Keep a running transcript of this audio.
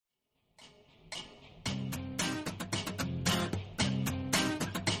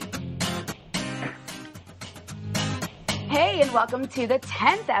Hey, and welcome to the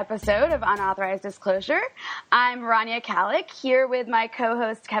 10th episode of Unauthorized Disclosure. I'm Rania Kalik, here with my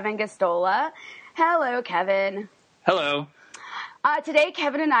co-host Kevin Gosztola. Hello, Kevin. Hello. Today,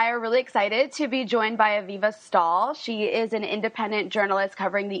 Kevin and I are really excited to be joined by Aviva Stahl. She is an independent journalist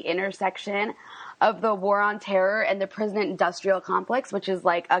covering the intersection of the war on terror and the prison industrial complex, which is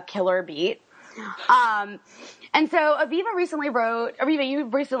like a killer beat. And so Aviva, you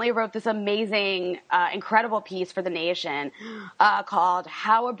recently wrote this amazing, incredible piece for The Nation called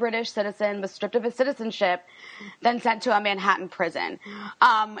How a British Citizen Was Stripped of His Citizenship, Then Sent to a Manhattan Prison.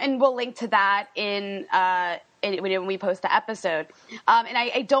 And we'll link to that when we post the episode. And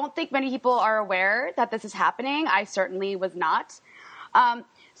I don't think many people are aware that this is happening. I certainly was not.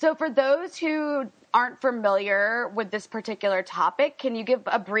 So for those who aren't familiar with this particular topic, can you give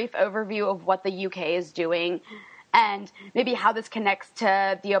a brief overview of what the UK is doing and maybe how this connects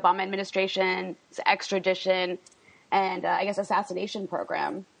to the Obama administration's extradition and, assassination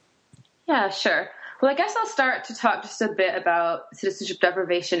program? Yeah, sure. Well, I guess I'll start to talk just a bit about citizenship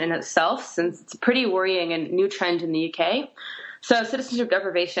deprivation in itself, since it's a pretty worrying and new trend in the UK. So citizenship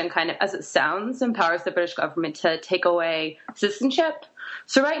deprivation, kind of as it sounds, empowers the British government to take away citizenship.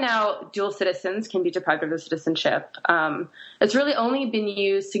 So right now, dual citizens can be deprived of their citizenship. It's really only been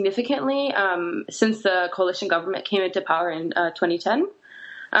used significantly since the coalition government came into power in 2010.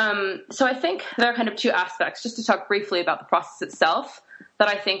 So I think there are kind of two aspects, just to talk briefly about the process itself, that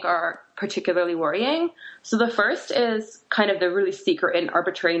I think are particularly worrying. So the first is kind of the really secret and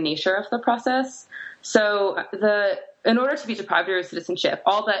arbitrary nature of the process. So in order to be deprived of your citizenship,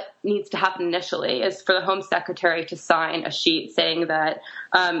 all that needs to happen initially is for the Home Secretary to sign a sheet saying that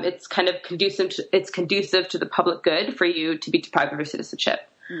it's kind of conducive to the public good for you to be deprived of your citizenship.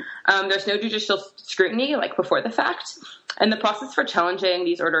 There's no judicial scrutiny like before the fact, and the process for challenging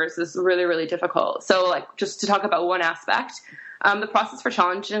these orders is really, really difficult. So, just to talk about one aspect, the process for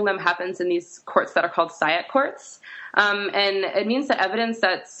challenging them happens in these courts that are called SIAC courts. And it means that evidence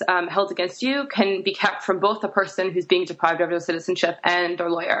that's held against you can be kept from both the person who's being deprived of their citizenship and their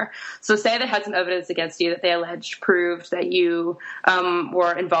lawyer. So say they had some evidence against you that they alleged proved that you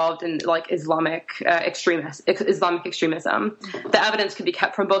were involved in Islamic extremism. The evidence could be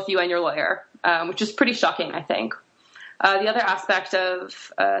kept from both you and your lawyer, which is pretty shocking, I think. The other aspect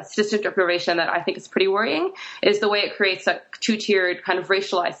of citizenship deprivation that I think is pretty worrying is the way it creates a two-tiered kind of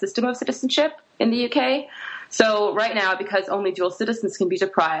racialized system of citizenship in the UK. So right now, because only dual citizens can be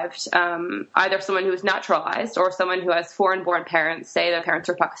deprived, either someone who is naturalized or someone who has foreign-born parents, say their parents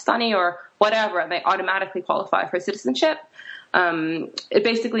are Pakistani or whatever, they automatically qualify for citizenship. It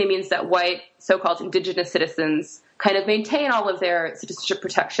basically means that white, so-called indigenous citizens kind of maintain all of their citizenship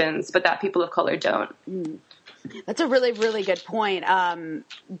protections, but that people of color don't. That's a really, really good point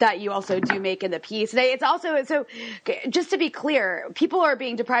that you also do make in the piece today. It's also, so just to be clear, people are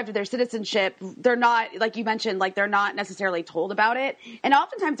being deprived of their citizenship. They're not, like you mentioned, they're not necessarily told about it. And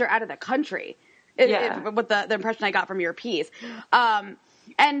oftentimes they're out of the country, with the impression I got from your piece.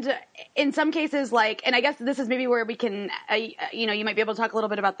 And in some cases, and I guess this is maybe where we can, you might be able to talk a little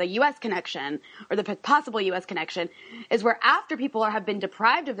bit about the U.S. connection or the possible U.S. connection, is where after people have been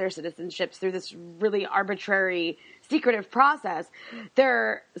deprived of their citizenships through this really arbitrary, secretive process,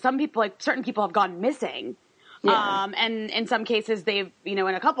 certain people have gone missing. Yeah. And in some cases, they've, in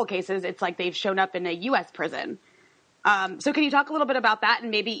a couple cases, it's like they've shown up in a U.S. prison. So can you talk a little bit about that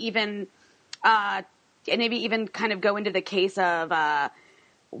and maybe even kind of go into the case of,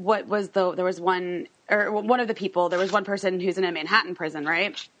 there was one person who's in a Manhattan prison,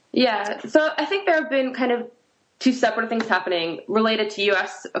 right? Yeah. So I think there have been kind of two separate things happening related to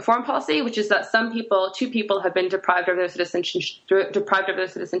U.S. foreign policy, which is that two people have been deprived of their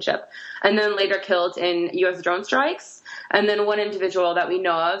citizenship, and then later killed in U.S. drone strikes. And then one individual that we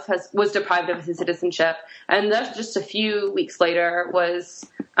know of was deprived of his citizenship, and then just a few weeks later was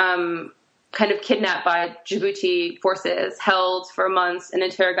kind of kidnapped by Djibouti forces, held for months and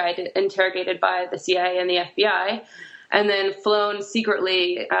interrogated by the CIA and the FBI, and then flown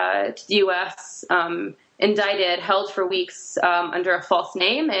secretly to the U.S., indicted, held for weeks under a false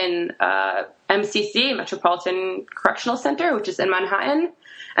name in MCC, Metropolitan Correctional Center, which is in Manhattan.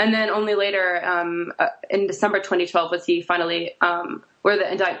 And then only later, in December 2012, was he finally,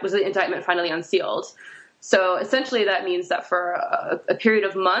 the indictment finally unsealed. So essentially that means that for a period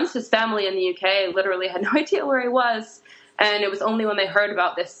of months, his family in the UK literally had no idea where he was. And it was only when they heard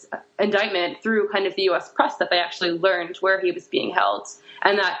about this indictment through kind of the US press that they actually learned where he was being held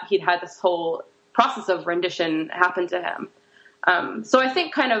and that he'd had this whole process of rendition happen to him. So I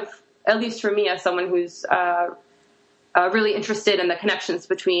think kind of, at least for me as someone who's really interested in the connections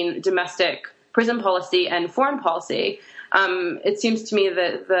between domestic prison policy and foreign policy, It seems to me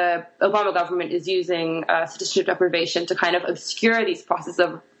that the Obama government is using citizenship deprivation to kind of obscure these processes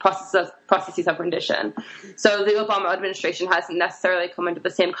of rendition. So the Obama administration hasn't necessarily come into the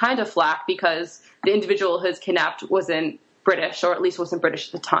same kind of flack because the individual who's kidnapped wasn't British, or at least wasn't British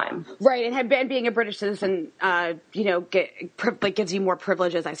at the time. Right, and being a British citizen, gives you more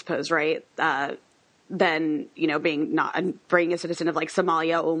privileges, I suppose, right? Than being a citizen of like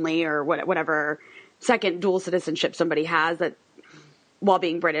Somalia only, or whatever second dual citizenship somebody has that while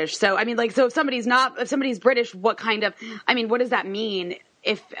being British. So I mean, like, so if somebody's British, what does that mean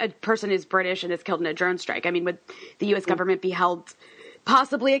if a person is British and is killed in a drone strike? I mean, would the U.S. government be held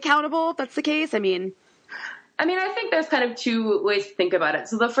possibly accountable if that's the case? I think there's kind of two ways to think about it.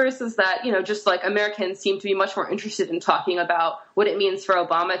 So the first is that, just like Americans seem to be much more interested in talking about what it means for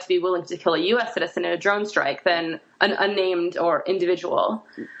Obama to be willing to kill a U.S. citizen in a drone strike than an unnamed or individual.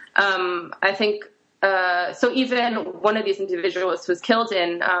 I think, so even one of these individuals who was killed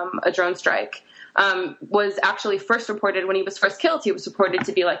in a drone strike was actually first reported, when he was first killed, he was reported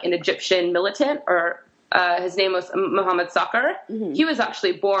to be like an Egyptian militant, or his name was Mohammed Sakr. Mm-hmm. He was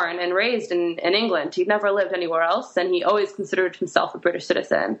actually born and raised in England. He'd never lived anywhere else, and he always considered himself a British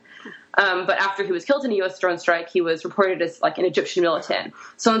citizen. But after he was killed in a U.S. drone strike, he was reported as like an Egyptian militant.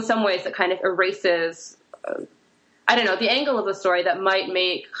 So in some ways, it kind of erases, the angle of the story that might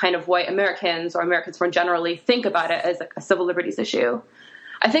make kind of white Americans or Americans more generally think about it as like a civil liberties issue.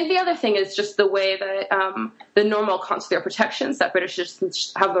 I think the other thing is just the way that the normal consular protections that British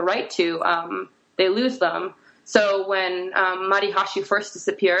citizens have the right to, they lose them. So when Mahdi Hashi first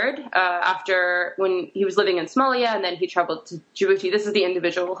disappeared, when he was living in Somalia and then he traveled to Djibouti, this is the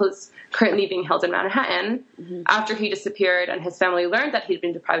individual who's currently being held in Manhattan. Mm-hmm. After he disappeared and his family learned that he'd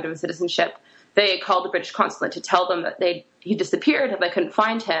been deprived of his citizenship, they called the British consulate to tell them that he disappeared and they couldn't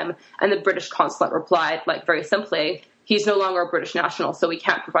find him. And the British consulate replied, like, very simply, he's no longer a British national, so we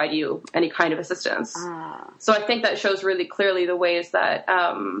can't provide you any kind of assistance. So I think that shows really clearly the ways that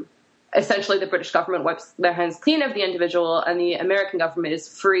essentially the British government wipes their hands clean of the individual, and the American government is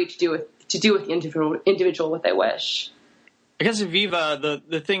free to do with the individual what they wish. I guess, Aviva,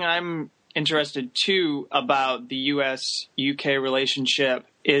 the thing I'm interested too about the U.S.-UK relationship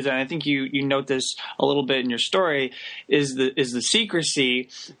is, and I think you note this a little bit in your story, is the secrecy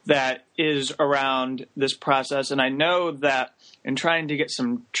that is around this process. And I know that in trying to get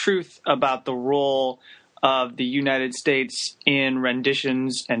some truth about the role of the United States in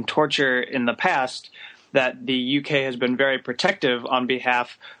renditions and torture in the past, that the UK has been very protective on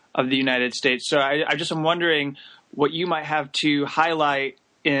behalf of the United States. So I just am wondering what you might have to highlight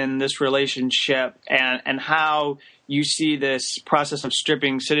in this relationship, and how you see this process of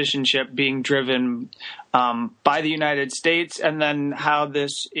stripping citizenship being driven by the United States, and then how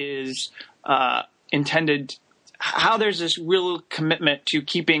this is intended, how there's this real commitment to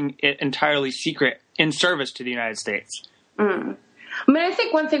keeping it entirely secret in service to the United States. Mm. I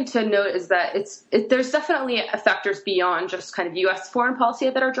think one thing to note is that there's definitely factors beyond just kind of U.S. foreign policy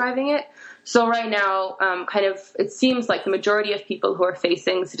that are driving it. So right now, it seems like the majority of people who are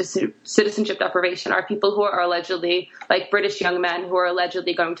facing citizenship deprivation are people who are allegedly, like British young men who are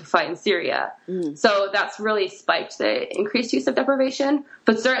allegedly going to fight in Syria. Mm. So that's really spiked the increased use of deprivation.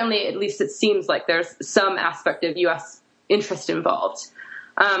 But certainly, at least it seems like there's some aspect of U.S. interest involved.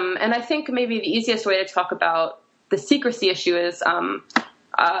 And I think maybe the easiest way to talk about the secrecy issue is,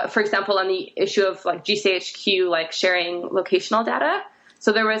 for example, on the issue of like GCHQ, like sharing locational data.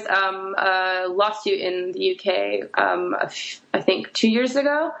 So there was a lawsuit in the UK, I think 2 years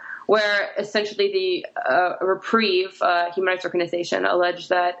ago, where essentially the Reprieve, human rights organization, alleged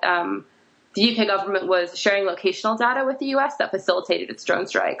that the UK government was sharing locational data with the US that facilitated its drone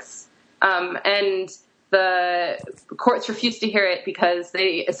strikes. And the courts refused to hear it because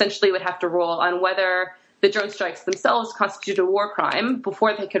they essentially would have to rule on whether the drone strikes themselves constituted a war crime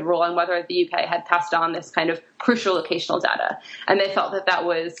before they could rule on whether the UK had passed on this kind of crucial locational data. And they felt that that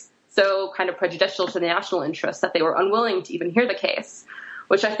was so kind of prejudicial to the national interest that they were unwilling to even hear the case,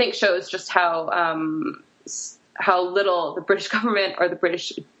 which I think shows just how little the British government or the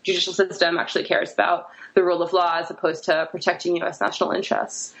British judicial system actually cares about the rule of law as opposed to protecting U.S. national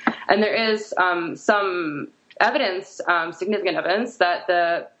interests. And there is some evidence, significant evidence,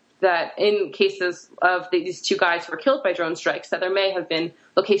 that in cases of these two guys who were killed by drone strikes, that there may have been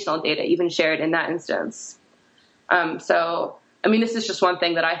locational data even shared in that instance. This is just one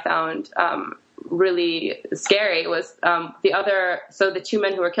thing that I found really scary was the two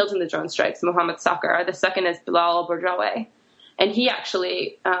men who were killed in the drone strikes, Mohammed Sakr, the second is Bilal al-Burjawi. And he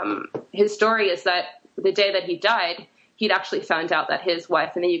actually, his story is that the day that he died, he'd actually found out that his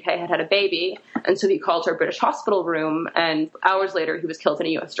wife in the UK had had a baby, and so he called her British hospital room, and hours later he was killed in a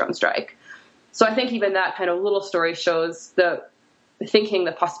US drone strike. So I think even that kind of little story shows the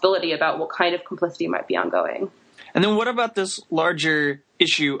possibility about what kind of complicity might be ongoing. And then what about this larger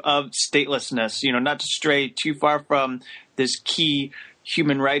issue of statelessness? Not to stray too far from this key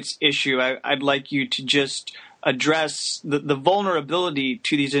human rights issue, I'd like you to just address the vulnerability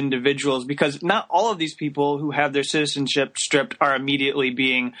to these individuals, because not all of these people who have their citizenship stripped are immediately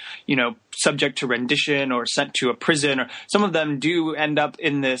being, subject to rendition or sent to a prison, or some of them do end up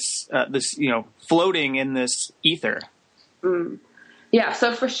in this floating in this ether. Yeah,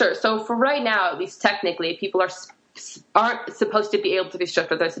 so for sure. So for right now, at least technically, people aren't supposed to be able to be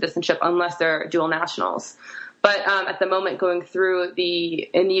stripped of their citizenship unless they're dual nationals. But at the moment, going through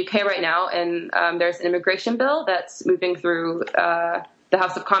in the UK right now, and there's an immigration bill that's moving through the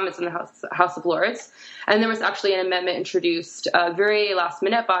House of Commons and the House of Lords. And there was actually an amendment introduced very last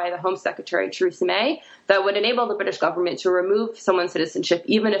minute by the Home Secretary, Theresa May, that would enable the British government to remove someone's citizenship,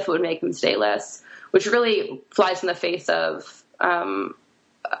 even if it would make them stateless, which really flies in the face of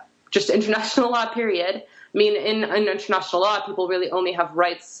just international law, period. I mean, in international law, people really only have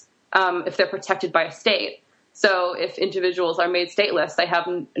rights if they're protected by a state. So if individuals are made stateless, they have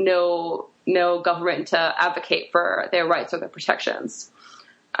no government to advocate for their rights or their protections.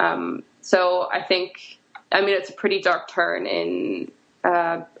 So I think, it's a pretty dark turn in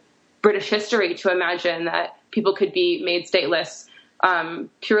British history to imagine that people could be made stateless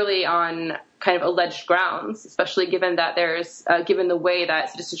purely on kind of alleged grounds, especially given that given the way that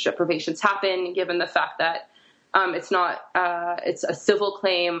citizenship deprivations happen, given the fact that it's a civil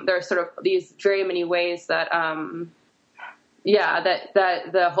claim. There are sort of these very many ways that,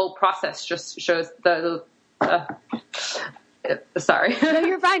 that the whole process just shows sorry. No,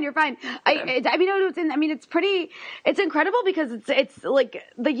 you're fine. You're fine. It's incredible because it's like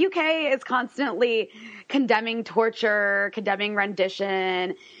the UK is constantly condemning torture, condemning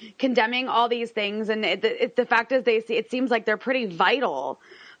rendition, condemning all these things. And the fact is it seems like they're pretty vital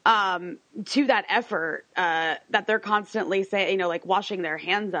to that effort, that they're constantly saying, washing their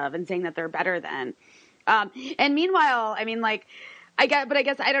hands of and saying that they're better than. And meanwhile, I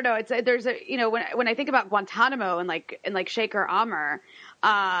guess I don't know. There's when I think about Guantanamo and Sheikh Amr,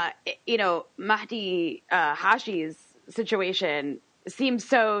 Mahdi Hashi's situation seems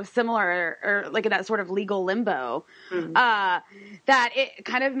so similar, or like in that sort of legal limbo, that it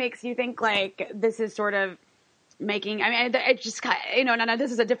kind of makes you think this is sort of making, it just kind of, no,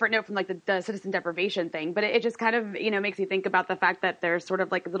 this is a different note from the citizen deprivation thing, but it just kind of, makes you think about the fact that there's sort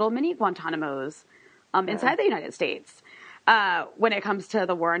of little mini Guantanamos inside the United States. When it comes to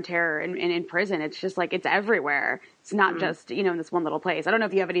the war on terror and in prison, it's just it's everywhere. It's not just, in this one little place. I don't know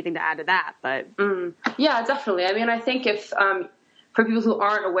if you have anything to add to that, but. Yeah, definitely. I think if, for people who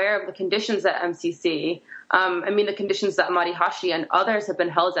aren't aware of the conditions at MCC, the conditions that Mahdi Hashi and others have been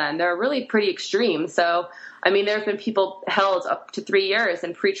held in, they're really pretty extreme. So, there have been people held up to 3 years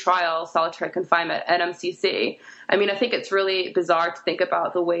in pretrial solitary confinement at MCC. I think it's really bizarre to think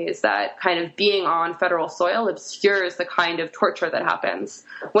about the ways that kind of being on federal soil obscures the kind of torture that happens,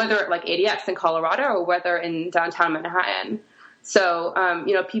 whether at ADX in Colorado or whether in downtown Manhattan. So,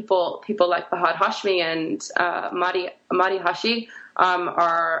 people like Fahad Hashmi and Mahdi Hashi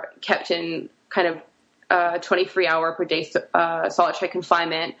are kept in kind of 23-hour per day solitary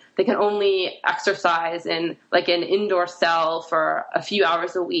confinement. They can only exercise in an indoor cell for a few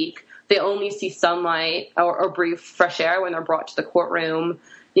hours a week. They only see sunlight or breathe fresh air when they're brought to the courtroom.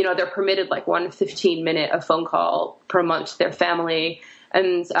 They're permitted 1 15-minute a phone call per month to their family.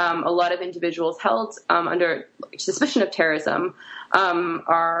 And a lot of individuals held under suspicion of terrorism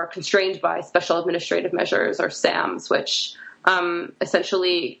are constrained by special administrative measures, or SAMs, which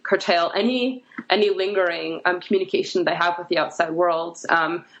essentially curtail any lingering communication they have with the outside world,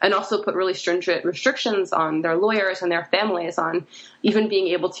 and also put really stringent restrictions on their lawyers and their families on even being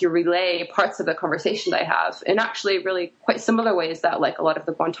able to relay parts of the conversation they have in actually really quite similar ways that a lot of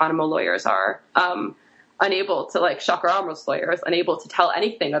the Guantanamo lawyers are unable to, Sheikh Amr's lawyers, unable to tell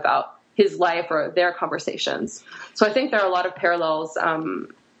anything about his life or their conversations. So I think there are a lot of parallels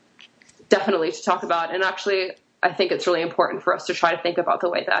definitely to talk about, and actually I think it's really important for us to try to think about the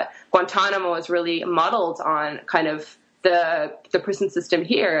way that Guantanamo is really modeled on kind of the prison system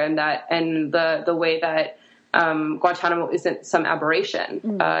here, and the way that Guantanamo isn't some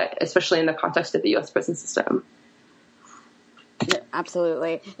aberration, especially in the context of the U.S. prison system. Yeah,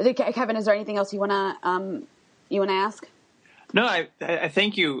 absolutely. Kevin, is there anything else you want to ask? No, I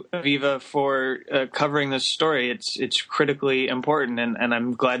thank you, Aviva, for covering this story. It's critically important, and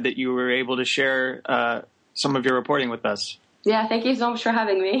I'm glad that you were able to share some of your reporting with us. Yeah, thank you so much for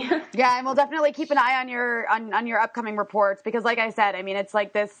having me. Yeah, and we'll definitely keep an eye on your upcoming reports because, like I said, I mean, it's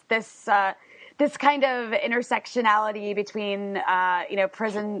like this kind of intersectionality between the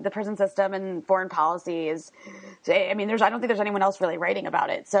prison system and foreign policy is. I mean, I don't think there's anyone else really writing about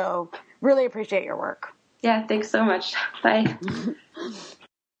it. So, really appreciate your work. Yeah, thanks so much. Bye.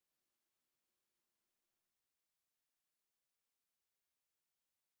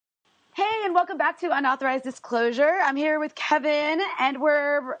 Hey, and welcome back to Unauthorized Disclosure. I'm here with Kevin, and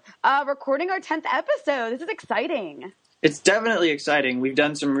we're recording our 10th episode. This is exciting. It's definitely exciting. We've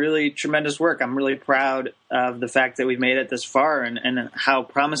done some really tremendous work. I'm really proud of the fact that we've made it this far and how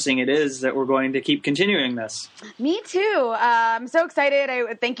promising it is that we're going to keep continuing this. Me too. I'm so excited.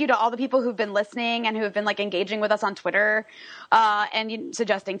 I thank you to all the people who've been listening and who have been engaging with us on Twitter and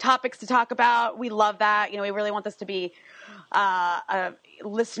suggesting topics to talk about. We love that. We really want this to be a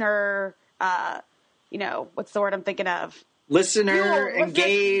listener, what's the word I'm thinking of? Listener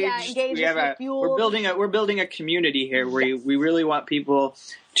engaged. We're building a community here where yes. we really want people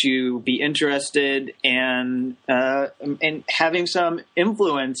to be interested and having some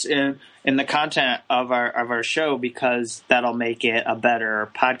influence in the content of our show, because that'll make it a better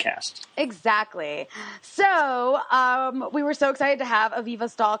podcast. Exactly. So we were so excited to have Aviva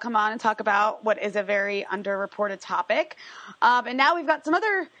Stahl come on and talk about what is a very underreported topic. And now we've got some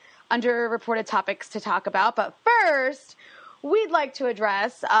other underreported topics to talk about. But first, we'd like to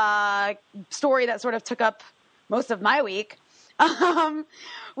address a story that sort of took up most of my week,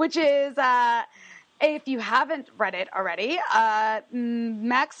 which is, if you haven't read it already,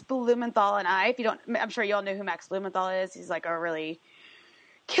 Max Blumenthal and I, I'm sure you all know who Max Blumenthal is. He's like a really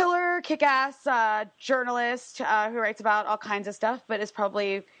killer, kick-ass journalist who writes about all kinds of stuff, but is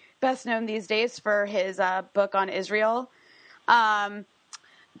probably best known these days for his book on Israel.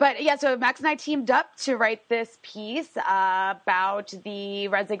 But yeah, so Max and I teamed up to write this piece about the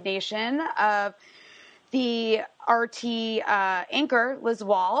resignation of the RT anchor, Liz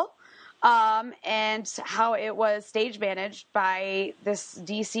Wall, and how it was stage managed by this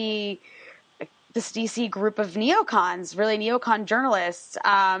DC group of neocons, really neocon journalists,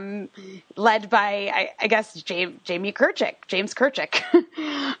 led by, I guess, James Kirchick.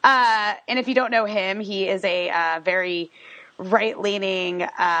 And if you don't know him, he is a very right-leaning,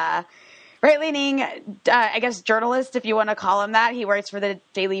 I guess, journalist, if you want to call him that. He writes for the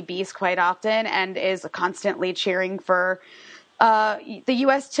Daily Beast quite often and is constantly cheering for the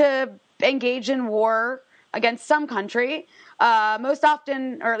U.S. to engage in war against some country. Most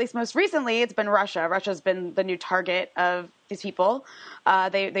often, or at least most recently, it's been Russia. Russia's been the new target of these people.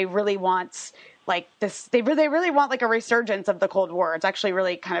 They really want this. They really want a resurgence of the Cold War. It's actually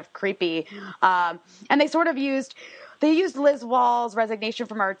really kind of creepy. And they sort of used Liz Wall's resignation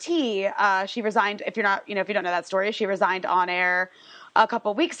from RT. She resigned. If you don't know that story, she resigned on air a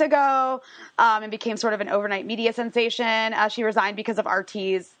couple weeks ago and became sort of an overnight media sensation. She resigned because of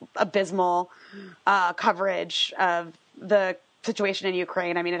RT's abysmal coverage of the situation in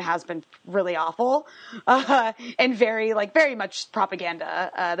Ukraine. I mean, it has been really awful and very much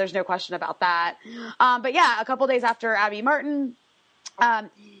propaganda. There's no question about that. But yeah, a couple days after Abby Martin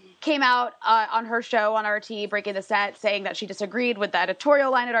came out on her show on RT, Breaking the Set, saying that she disagreed with the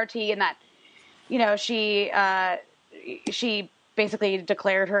editorial line at RT and that, she basically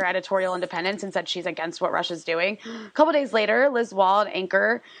declared her editorial independence and said she's against what Russia's doing. A couple days later, Liz Wall, an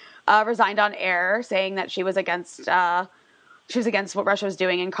anchor, resigned on air, saying that she was against what Russia was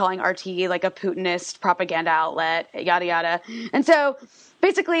doing and calling RT like a Putinist propaganda outlet, yada yada. And so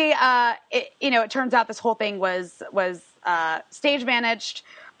basically, it turns out this whole thing was stage managed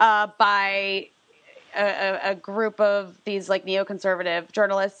by a group of these neoconservative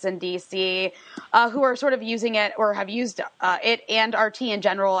journalists in DC who are sort of using it or have used it and RT in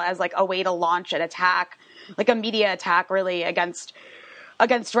general as a way to launch an attack, a media attack really against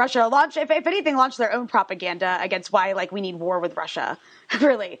Russia. If anything, launch their own propaganda against why we need war with Russia,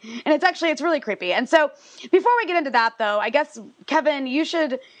 really. And it's really creepy. And so before we get into that, though, I guess, Kevin, you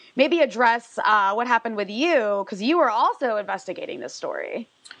should maybe address what happened with you, because you were also investigating this story.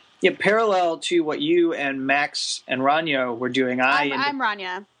 Yeah, parallel to what you and Max and Rania were doing. I'm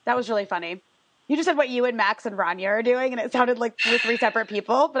Rania. That was really funny. You just said what you and Max and Rania are doing, and it sounded like we're three separate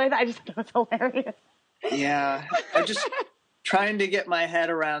people, but I just thought it was hilarious. Yeah, I just trying to get my head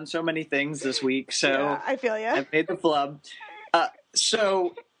around so many things this week, so yeah, I feel you. I made the flub.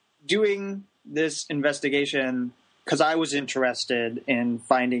 So doing this investigation, because I was interested in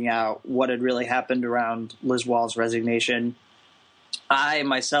finding out what had really happened around Liz Wall's resignation. I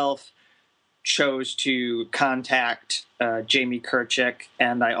myself chose to contact Jamie Kirchick,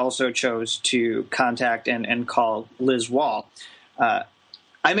 and I also chose to contact and call Liz Wall.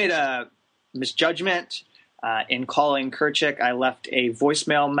 I made a misjudgment in calling Kirchick. I left a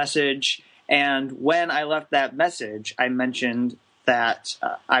voicemail message, and when I left that message, I mentioned that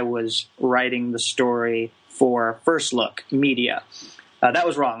I was writing the story for First Look Media. That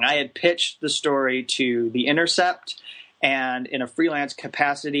was wrong. I had pitched the story to The Intercept, and in a freelance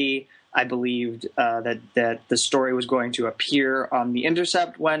capacity, I believed that the story was going to appear on The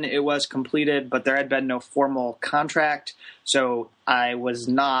Intercept when it was completed, but there had been no formal contract, so I was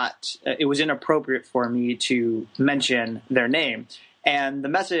not. It was inappropriate for me to mention their name. And the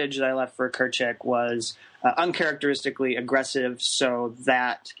message that I left for Kirchick was uncharacteristically aggressive, so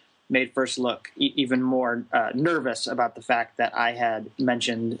that made First Look even more nervous about the fact that I had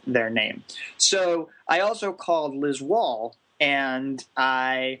mentioned their name. So I also called Liz Wall, and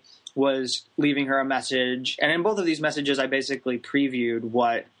I was leaving her a message. And in both of these messages, I basically previewed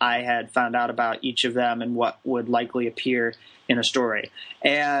what I had found out about each of them and what would likely appear in a story.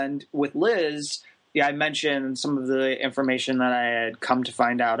 And with Liz, I mentioned some of the information that I had come to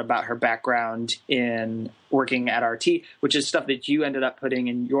find out about her background in working at RT, which is stuff that you ended up putting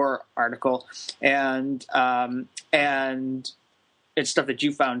in your article, and it's stuff that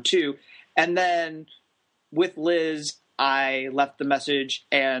you found too. And then with Liz, I left the message,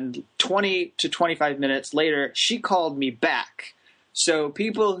 and 20 to 25 minutes later, she called me back. So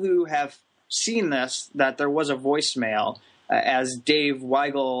people who have seen this, that there was a voicemail, as Dave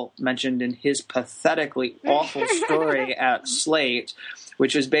Weigel mentioned in his pathetically awful story at Slate,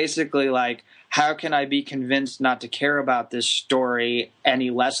 which is basically like, how can I be convinced not to care about this story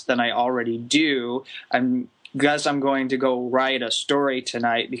any less than I already do? I guess I'm going to go write a story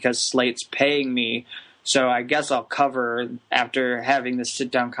tonight because Slate's paying me. So I guess I'll cover, after having this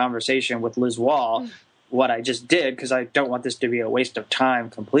sit-down conversation with Liz Wall, what I just did, because I don't want this to be a waste of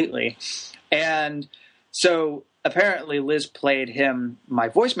time completely. And so apparently Liz played him my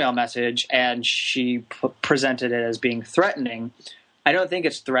voicemail message, and she presented it as being threatening. I don't think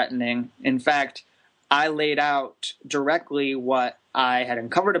it's threatening. In fact, I laid out directly what I had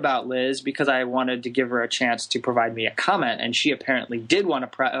uncovered about Liz because I wanted to give her a chance to provide me a comment, and she apparently did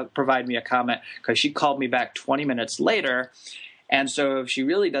want to provide me a comment because she called me back 20 minutes later. And so if she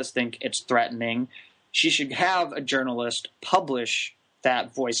really does think it's threatening, she should have a journalist publish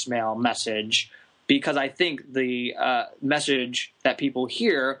that voicemail message, because I think the message that people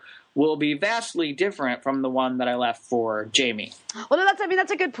hear will be vastly different from the one that I left for Jamie. Well, no,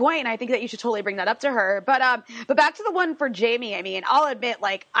 that's a good point, and I think that you should totally bring that up to her. But back to the one for Jamie. I mean, I'll admit,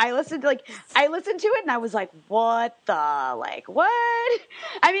 like, I listened to it, and I was like, what? I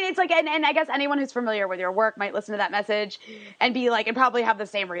mean, it's like, and I guess anyone who's familiar with your work might listen to that message and be like, and probably have the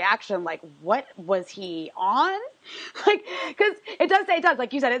same reaction, like, what was he on? Like, because it does,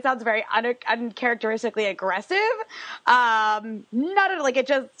 like you said, it sounds very uncharacteristically aggressive. Not like it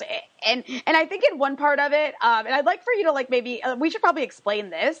just, and I think in one part of it, and I'd like for you to, like, maybe we should probably explain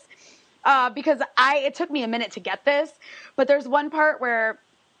this, because it took me a minute to get this, but there's one part where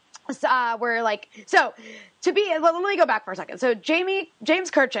like, so let me go back for a second. So Jamie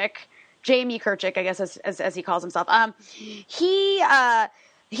Kirchick, I guess as he calls himself, he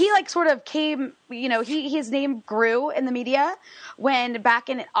like sort of came, his name grew in the media when back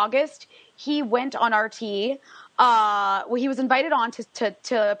in August he went on RT. Well, he was invited on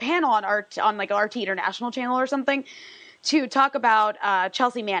to a panel on like RT International channel or something to talk about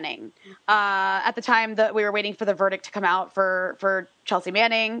Chelsea Manning. At the time that we were waiting for the verdict to come out for Chelsea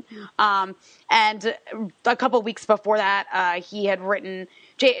Manning, and a couple weeks before that, he had written.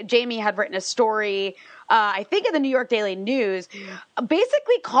 Jamie had written a story, I think in the New York Daily News,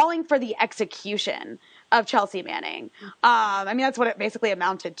 basically calling for the execution of Chelsea Manning. I mean, that's what it basically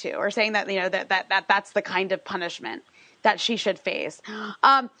amounted to, or saying that, that's the kind of punishment that she should face.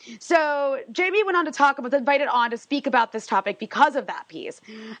 So Jamie went on to was invited on to speak about this topic because of that piece.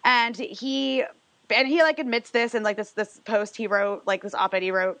 And he like admits this in like this post he wrote, like this op-ed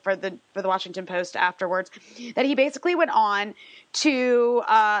he wrote for the Washington Post afterwards, that he basically went on to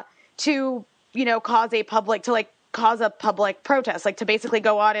cause a public protest, like to basically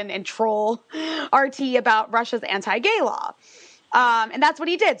go on and troll RT about Russia's anti-gay law. And that's what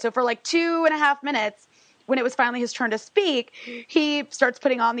he did. So for like 2.5 minutes, when it was finally his turn to speak, he starts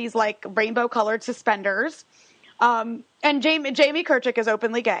putting on these like rainbow colored suspenders. And Jamie Kirchick is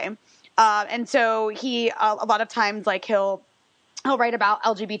openly gay. And so he, a lot of times, like he'll write about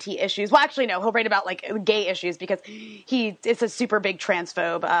LGBT issues. Well, actually, no, he'll write about like gay issues because it's a super big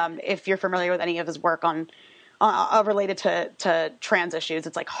transphobe. If you're familiar with any of his work on related to trans issues.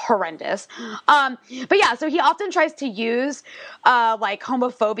 It's like horrendous. But yeah, so he often tries to use like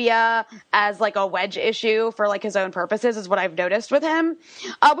homophobia as like a wedge issue for like his own purposes, is what I've noticed with him,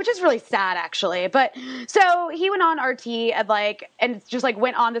 which is really sad actually. But so he went on RT and just like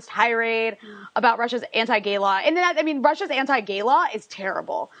went on this tirade about Russia's anti-gay law. And then, I mean, Russia's anti-gay law is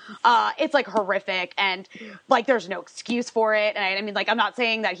terrible. It's like horrific, and like there's no excuse for it. And I mean, like, I'm not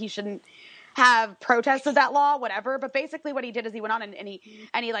saying that he shouldn't have protested that law, whatever. But basically what he did is he went on and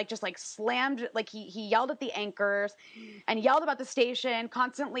he like just like slammed, like he yelled at the anchors and yelled about the station,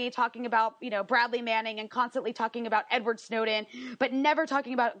 constantly talking about, you know, Bradley Manning, and constantly talking about Edward Snowden, but never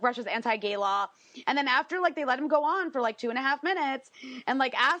talking about Russia's anti-gay law. And then after like they let him go on for like 2.5 minutes and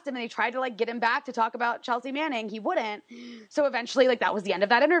like asked him, and they tried to like get him back to talk about Chelsea Manning, he wouldn't. So eventually like that was the end of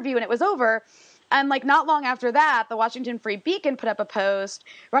that interview and it was over. And like not long after that, the Washington Free Beacon put up a post.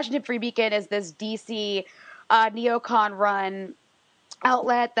 Washington Free Beacon is this DC neocon run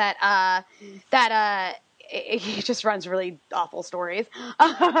outlet that he just runs really awful stories.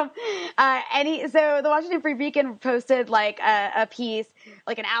 So the Washington Free Beacon posted like a piece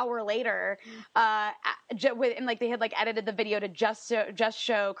like an hour later, and like they had like edited the video to just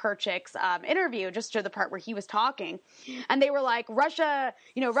show Kerchik's interview, just show the part where he was talking, and they were like, Russian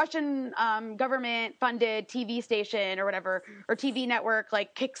government funded TV station or whatever, or TV network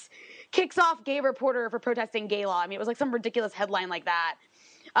like kicks off gay reporter for protesting gay law. I mean, it was like some ridiculous headline like that.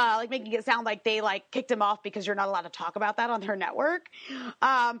 Like making it sound like they like kicked him off because you're not allowed to talk about that on their network.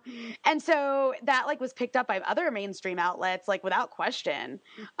 And so that like was picked up by other mainstream outlets, like without question.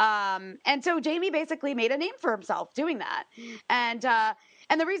 And so Jamie basically made a name for himself doing that. And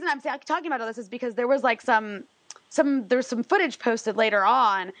the reason I'm talking about all this is because there was like there's some footage posted later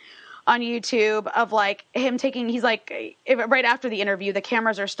on YouTube of like him he's like, right after the interview, the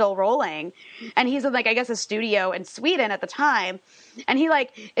cameras are still rolling, and he's in like, I guess, a studio in Sweden at the time. And he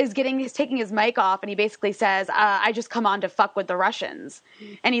like he's taking his mic off, and he basically says, I just come on to fuck with the Russians.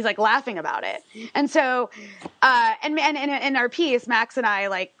 And he's like laughing about it. And so, and in our piece, Max and I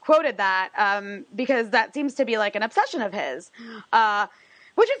like quoted that, because that seems to be like an obsession of his,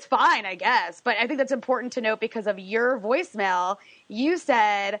 which is fine, I guess. But I think that's important to note because of your voicemail. You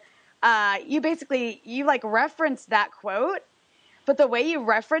said, you like referenced that quote, but the way you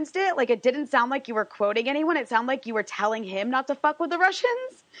referenced it, like it didn't sound like you were quoting anyone. It sounded like you were telling him not to fuck with the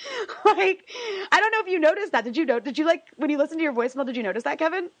Russians. Like, I don't know if you noticed that. Did you like, when you listened to your voicemail, did you notice that,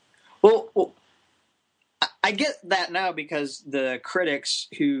 Kevin? Well, I get that now because the critics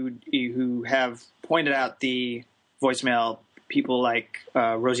who have pointed out the voicemail, people like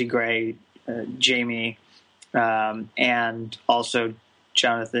Rosie Gray, Jamie, and also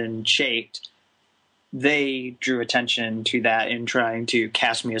Jonathan Chait, they drew attention to that in trying to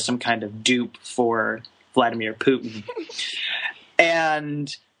cast me as some kind of dupe for Vladimir Putin.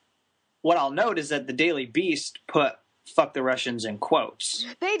 And what I'll note is that the Daily Beast put "fuck the Russians" in quotes.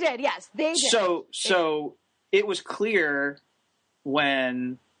 They did, yes, they did. So it was clear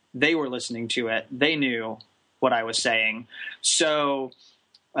when they were listening to it, they knew what I was saying. So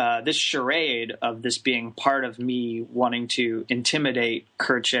this charade of this being part of me wanting to intimidate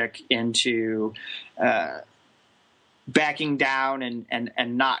Kerchik into backing down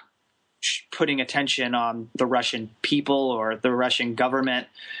and not putting attention on the Russian people or the Russian government,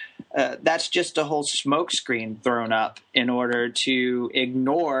 that's just a whole smokescreen thrown up in order to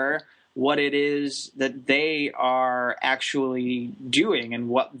ignore what it is that they are actually doing and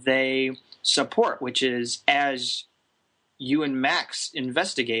what they support, which is, as you and Max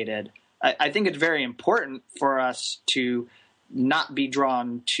investigated, I think it's very important for us to not be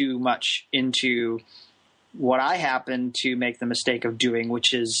drawn too much into what I happen to make the mistake of doing,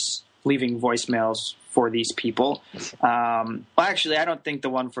 which is leaving voicemails for these people. Well, actually, I don't think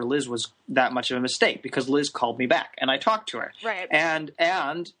the one for Liz was that much of a mistake because Liz called me back and I talked to her. Right. And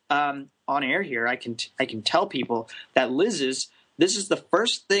on air here, I can tell people that this is the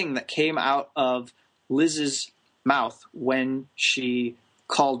first thing that came out of Liz's mouth when she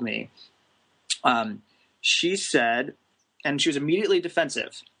called me. She said, and she was immediately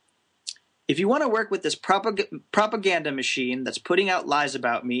defensive, "If you want to work with this propaganda machine that's putting out lies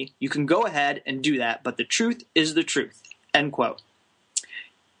about me, you can go ahead and do that, but the truth is the truth." End quote.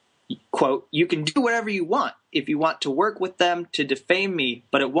 Quote, "You can do whatever you want if you want to work with them to defame me,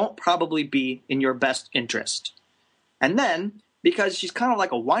 but it won't probably be in your best interest." And then, because she's kind of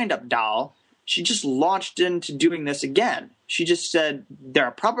like a wind-up doll, she just launched into doing this again. She just said, they're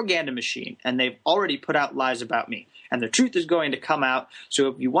a propaganda machine, and they've already put out lies about me, and the truth is going to come out, so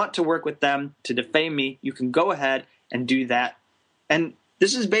if you want to work with them to defame me, you can go ahead and do that. And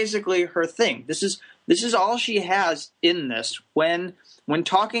this is basically her thing. This This is all she has in this when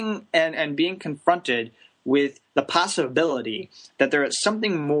talking and being confronted with the possibility that there is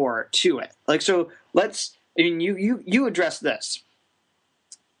something more to it. Like, so you address this.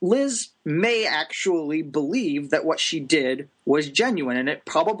 Liz may actually believe that what she did was genuine, and it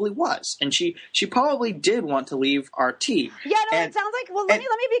probably was. And she probably did want to leave RT. Yeah, no, it sounds like, well, let me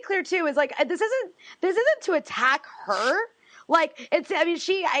be clear too, is like, this isn't to attack her. Like,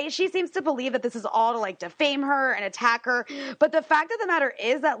 she seems to believe that this is all to like defame her and attack her. But the fact of the matter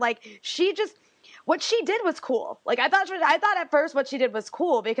is that like, what she did was cool. Like, I thought at first what she did was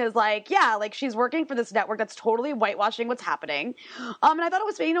cool because, like, yeah, like, she's working for this network that's totally whitewashing what's happening. And I thought it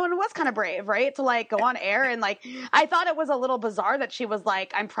was, and it was kind of brave, right? To, like, go on air. And, like, I thought it was a little bizarre that she was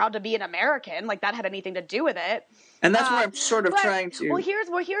like, I'm proud to be an American. Like, that had anything to do with it. And that's where I'm sort of trying to. Well,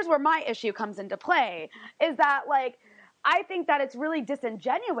 here's where my issue comes into play is that, like, I think that it's really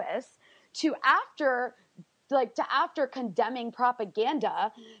disingenuous to after condemning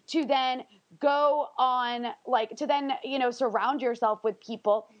propaganda to then go on, like, to then, surround yourself with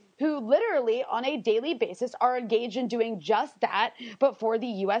people who literally on a daily basis are engaged in doing just that, but for the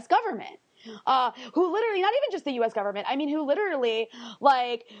U.S. government. Who literally, not even just the U.S. government, I mean, who literally,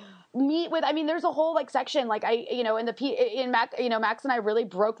 like, meet with, I mean, there's a whole, like, section, like, Max and I really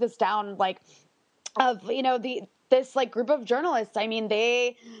broke this down, like, of, this like group of journalists. I mean,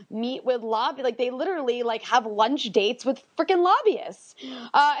 they meet with they literally like have lunch dates with freaking lobbyists.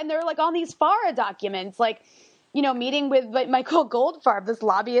 And they're like on these FARA documents, like, meeting with Michael Goldfarb, this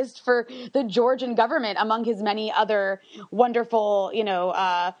lobbyist for the Georgian government, among his many other wonderful,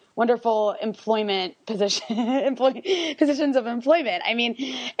 wonderful employment positions of employment. I mean,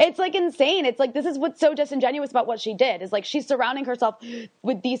 it's like insane. It's like, this is what's so disingenuous about what she did is like, she's surrounding herself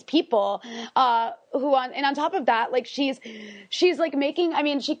with these people, and on top of that, like she's like making, I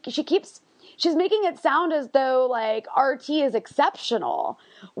mean, she's making it sound as though like RT is exceptional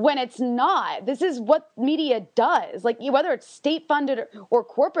when it's not. This is what media does, like whether it's state funded or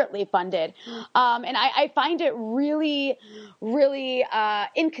corporately funded. And I find it really, really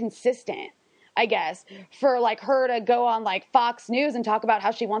inconsistent, I guess, for like her to go on like Fox News and talk about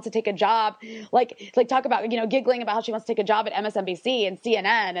how she wants to take a job, like talk about, giggling about how she wants to take a job at MSNBC and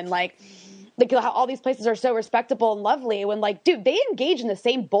CNN and like how all these places are so respectable and lovely when, like, dude, they engage in the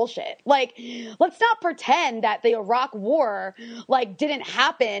same bullshit. Like, let's not pretend that the Iraq war, like, didn't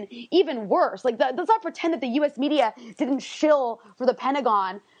happen. Even worse. Like, let's not pretend that the U.S. media didn't shill for the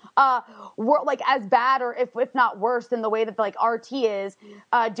Pentagon, were, like, as bad or if not worse than the way that, like, RT is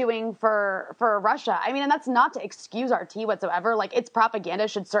doing for Russia. I mean, and that's not to excuse RT whatsoever. Like, its propaganda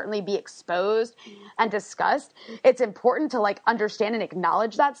should certainly be exposed and discussed. It's important to, like, understand and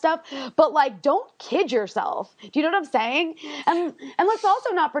acknowledge that stuff. But, like, don't kid yourself. Do you know what I'm saying? And let's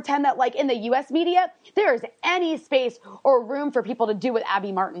also not pretend that, like, in the U.S. media, there is any space or room for people to do what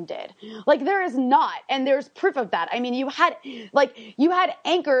Abby Martin did. Like, there is not. And there's proof of that. I mean, you had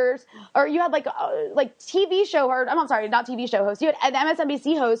anchors, or you had, like TV show, or I'm sorry, not TV show host. You had an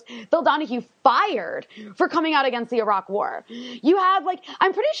MSNBC host, Phil Donahue, fired for coming out against the Iraq war. You had, like,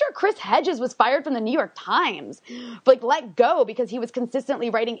 I'm pretty sure Chris Hedges was fired from the New York Times, like, let go because he was consistently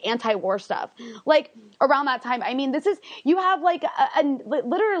writing anti-war stuff. Like, around that time, I mean, you have, like,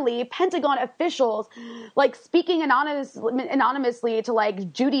 literally Pentagon officials, like, speaking anonymously to,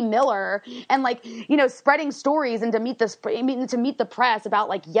 like, Judy Miller and, like, spreading stories and to meet the press about,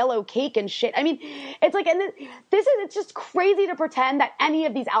 like, yellow cake and shit. I mean, it's like, and it's just crazy to pretend that any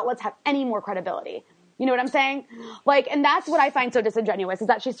of these outlets have any more credibility. You know what I'm saying? Like, and that's what I find so disingenuous, is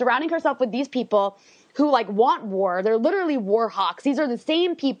that she's surrounding herself with these people who, like, want war. They're literally war hawks. These are the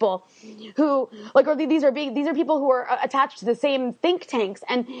same people who, like, these are people who are attached to the same think tanks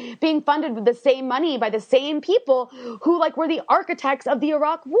and being funded with the same money by the same people who, like, were the architects of the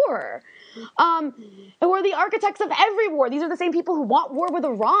Iraq war. And were the architects of every war. These are the same people who want war with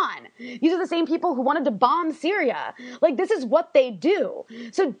Iran. These are the same people who wanted to bomb Syria. Like, this is what they do.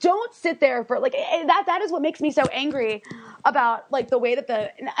 So don't sit there for, like, that is what makes me so angry about, like, the way that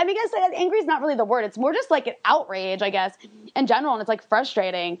I mean, I guess angry is not really the word. It's more just like an outrage, I guess, in general. And it's, like,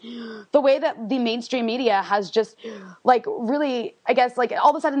 frustrating the way that the mainstream media has just, like, really, I guess, like, all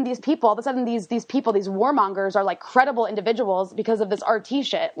of a sudden these people, these warmongers are, like, credible individuals because of this RT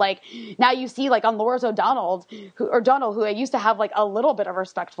shit. Like, now you see, like, on Laura O'Donnell, who I used to have, like, a little bit of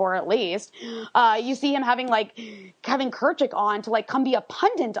respect for, at least, you see him having Kirchick on to, like, come be a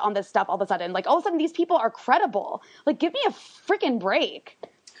pundit on this stuff all of a sudden. Like, all of a sudden these people are credible. Like, give me a freaking break.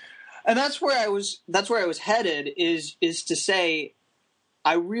 And that's where I was headed, is to say,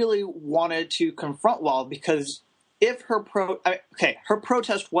 I really wanted to confront Wall, because if her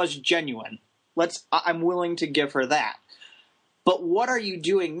protest was genuine, I'm willing to give her that. But what are you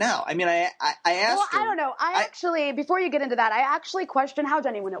doing now? I mean, I asked her. I don't know. I actually, before you get into that, I actually question how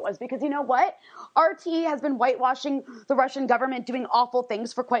genuine it was, because you know what? RT has been whitewashing the Russian government doing awful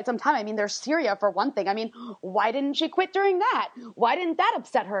things for quite some time. I mean, there's Syria for one thing. I mean, why didn't she quit during that? Why didn't that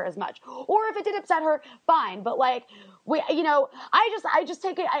upset her as much? Or if it did upset her, fine. But like, I just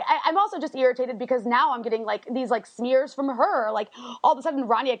take it. I'm also just irritated because now I'm getting like these like smears from her. Like all of a sudden,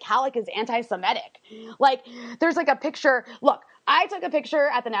 Rania Khalek is anti-Semitic. Like there's like a picture. Look, I took a picture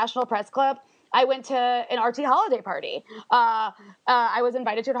at the National Press Club. I went to an RT holiday party. I was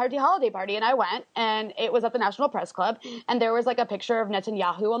invited to an RT holiday party, and I went, and it was at the National Press Club, and there was like a picture of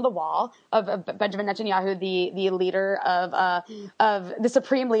Netanyahu on the wall, of Benjamin Netanyahu, the leader of the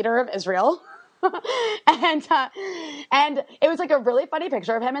supreme leader of Israel. and it was like a really funny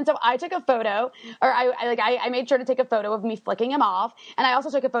picture of him. And so I took a photo, or I made sure to take a photo of me flicking him off. And I also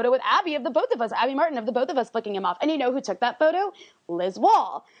took a photo with Abby of the both of us, Abby Martin of the both of us flicking him off. And you know who took that photo? Liz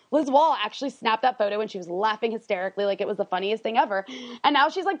Wall. Liz Wall actually snapped that photo, and she was laughing hysterically like it was the funniest thing ever. And now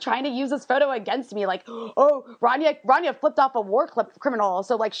she's like trying to use this photo against me, like, oh, Rania flipped off a war criminal,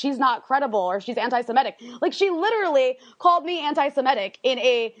 so like she's not credible or she's anti-Semitic. Like she literally called me anti-Semitic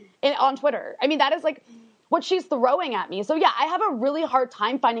on Twitter. I mean, that is like what she's throwing at me. So yeah, I have a really hard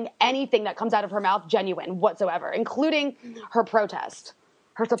time finding anything that comes out of her mouth genuine whatsoever, including her protest,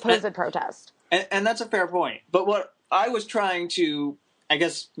 her supposed protest. And that's a fair point. But what I was trying to, I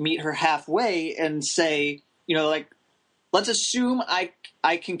guess, meet her halfway and say, you know, like, let's assume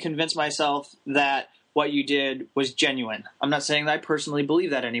I can convince myself that what you did was genuine. I'm not saying that I personally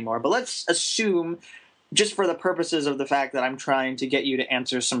believe that anymore, but let's assume, just for the purposes of the fact that I'm trying to get you to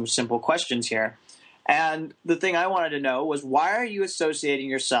answer some simple questions here. And the thing I wanted to know was, why are you associating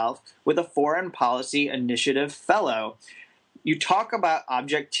yourself with a Foreign Policy Initiative fellow? You talk about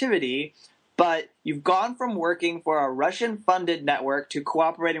objectivity, but you've gone from working for a Russian-funded network to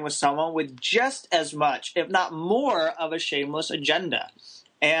cooperating with someone with just as much, if not more, of a shameless agenda.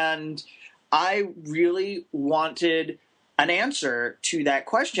 And I really wanted an answer to that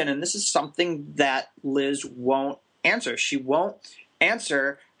question, and this is something that Liz won't answer. She won't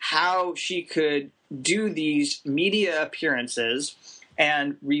answer how she could do these media appearances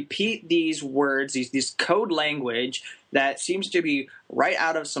and repeat these words, this code language that seems to be right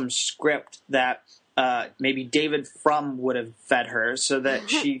out of some script that maybe David Frum would have fed her, so that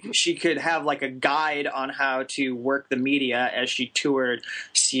she could have like a guide on how to work the media as she toured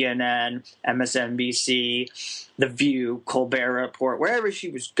CNN, MSNBC, The View, Colbert Report, wherever she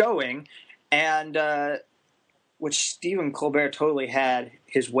was going, and which Stephen Colbert totally had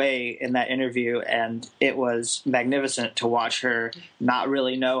his way in that interview, and it was magnificent to watch her not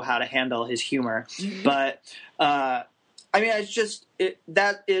really know how to handle his humor. But I mean, it's just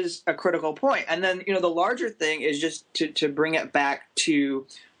that is a critical point. And then, you know, the larger thing is just to bring it back to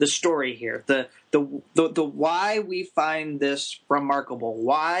the story here, the why we find this remarkable,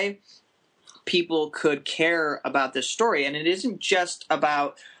 why people could care about this story, and it isn't just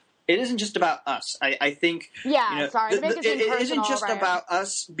about us. I think. Yeah, you know, sorry. It isn't just about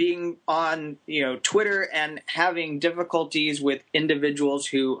us being on, you know, Twitter and having difficulties with individuals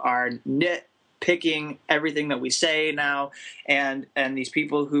who are nitpicking everything that we say now, and these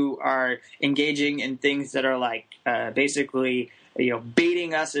people who are engaging in things that are like basically, you know,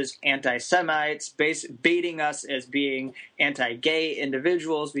 baiting us as anti-Semites, baiting us as being anti-gay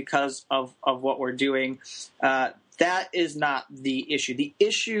individuals because of what we're doing. That is not the issue. The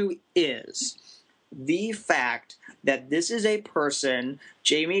issue is the fact that this is a person,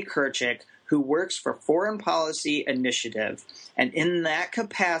 Jamie Kirchick, who works for Foreign Policy Initiative. And in that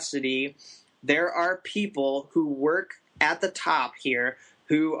capacity, there are people who work at the top here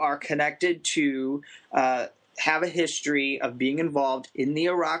who are connected to have a history of being involved in the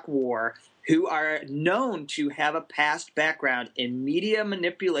Iraq War, who are known to have a past background in media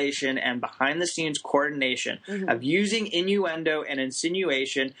manipulation and behind-the-scenes coordination of using innuendo and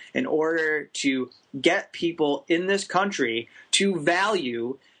insinuation in order to get people in this country to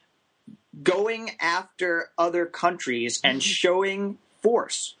value going after other countries and showing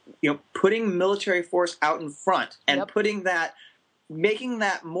force, you know, putting military force out in front and making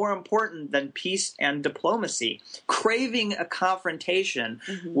that more important than peace and diplomacy, craving a confrontation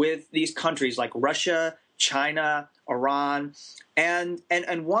with these countries like Russia, China, Iran, and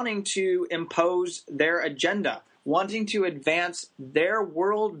wanting to impose their agenda, wanting to advance their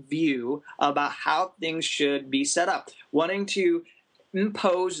worldview about how things should be set up, wanting to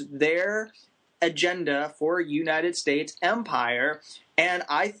impose their agenda for United States empire. And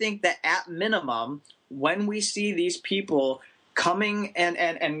I think that at minimum, when we see these people coming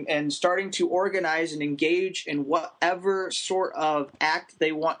and starting to organize and engage in whatever sort of act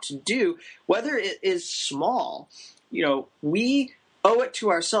they want to do, whether it is small. We owe it to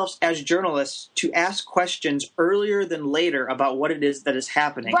ourselves as journalists to ask questions earlier than later about what it is that is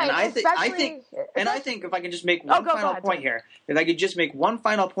happening. Right, and I think if I can just make one final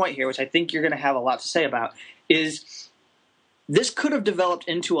point here, which I think you're going to have a lot to say about, is this could have developed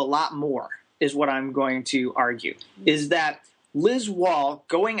into a lot more, is what I'm going to argue, is that Liz Wall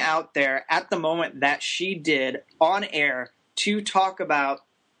going out there at the moment that she did on air to talk about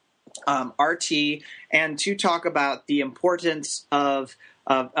RT and to talk about the importance of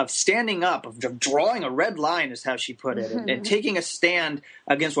standing up, of drawing a red line, is how she put it, and taking a stand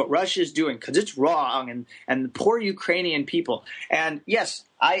against what Russia is doing, because it's wrong, and the poor Ukrainian people. And yes,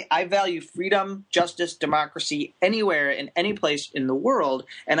 I value freedom, justice, democracy anywhere in any place in the world,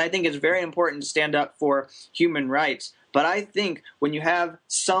 and I think it's very important to stand up for human rights. But I think when you have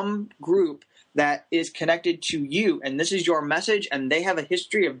some group that is connected to you, and this is your message, and they have a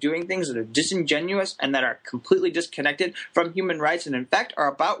history of doing things that are disingenuous and that are completely disconnected from human rights, and in fact are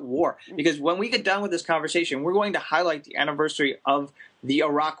about war. Because when we get done with this conversation, we're going to highlight the anniversary of the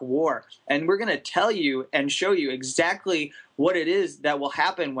Iraq War, and we're going to tell you and show you exactly what it is that will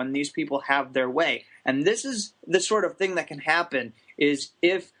happen when these people have their way. And this is the sort of thing that can happen, is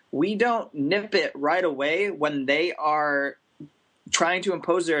if we don't nip it right away when they are trying to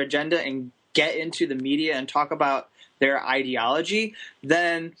impose their agenda and get into the media and talk about their ideology,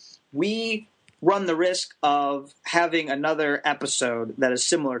 then we run the risk of having another episode that is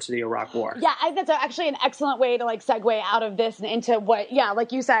similar to the Iraq War. Yeah, I think that's actually an excellent way to segue out of this and into what,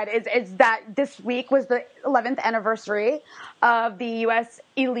 like you said, is that this week was the 11th anniversary of the U.S.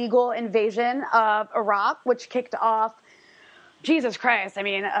 illegal invasion of Iraq, which kicked off, Jesus Christ, I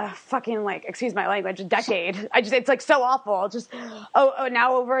mean, fucking, excuse my language, a decade. It's so awful. Just,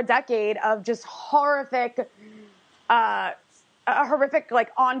 now over a decade of just horrific,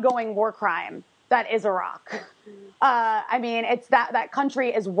 ongoing war crime that is Iraq. I mean, it's that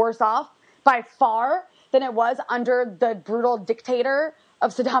country is worse off by far than it was under the brutal dictator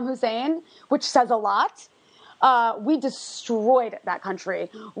of Saddam Hussein, which says a lot. We destroyed that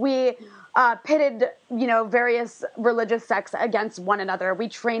country. We pitted, various religious sects against one another. We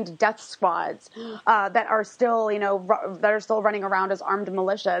trained death squads that are still, running around as armed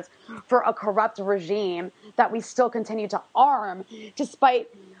militias for a corrupt regime that we still continue to arm, despite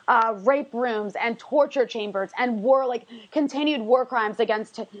rape rooms and torture chambers and continued war crimes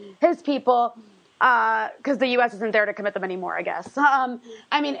against his people. Because the U.S. isn't there to commit them anymore, I guess. I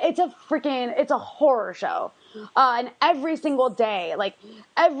mean, it's a horror show. And every single day,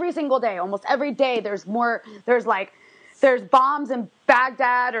 almost every day, there's bombs in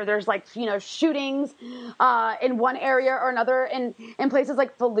Baghdad, or there's shootings in one area or another. In places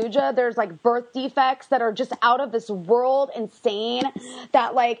like Fallujah, there's birth defects that are just out of this world insane,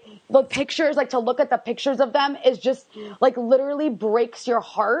 that the pictures, to look at the pictures of them is just literally breaks your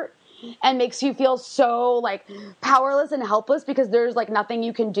heart. And makes you feel so powerless and helpless, because there's nothing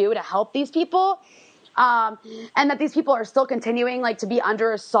you can do to help these people. And that these people are still continuing to be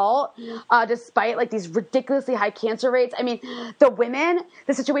under assault, despite these ridiculously high cancer rates. I mean, the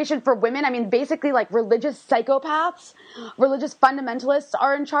situation for women, I mean, basically religious psychopaths, religious fundamentalists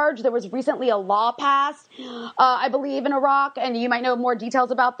are in charge. There was recently a law passed, I believe, in Iraq, and you might know more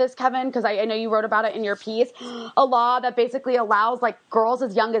details about this, Kevin, because I know you wrote about it in your piece. A law that basically allows girls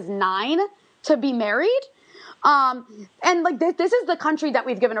as young as 9 to be married. And this is the country that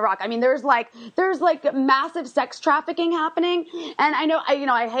we've given Iraq. I mean, there's massive sex trafficking happening. And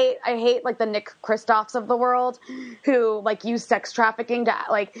I hate the Nick Kristofs of the world who use sex trafficking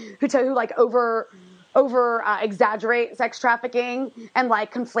to over exaggerate sex trafficking and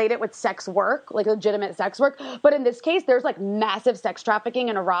conflate it with sex work, legitimate sex work. But in this case, there's massive sex trafficking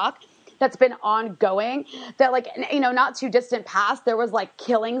in Iraq that's been ongoing, that not too distant past, there was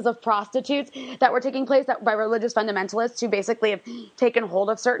killings of prostitutes that were taking place by religious fundamentalists who basically have taken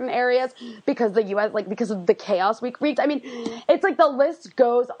hold of certain areas because the U.S., because of the chaos we wreaked. I mean, it's the list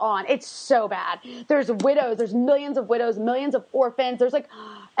goes on. It's so bad. There's widows, there's millions of widows, millions of orphans. There's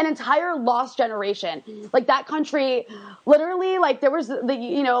an entire lost generation. That country, literally, there was a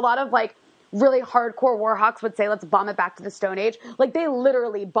lot of really hardcore war hawks would say, let's bomb it back to the Stone Age. They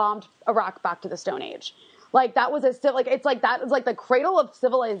literally bombed Iraq back to the Stone Age. That was that is the cradle of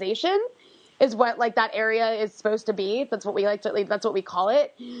civilization is what that area is supposed to be. That's what we that's what we call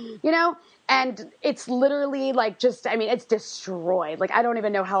it, and it's literally it's destroyed. I don't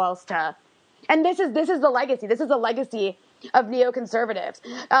even know how else to, and this is the legacy. This is the legacy of neoconservatives.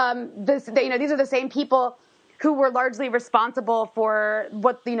 These are the same people who were largely responsible for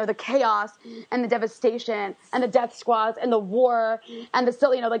what, the chaos and the devastation and the death squads and the war and the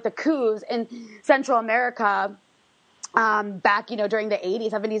still, like the coups in Central America. Back, during the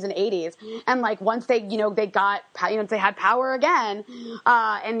 80s, 70s and 80s. And like, once they, they got, they had power again,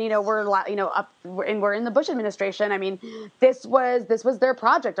 and, we're in the Bush administration. I mean, this was their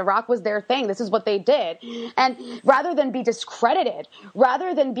project. Iraq was their thing. This is what they did. And rather than be discredited,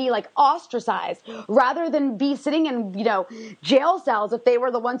 rather than be like ostracized, rather than be sitting in, jail cells if they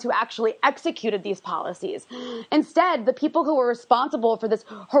were the ones who actually executed these policies, instead, the people who were responsible for this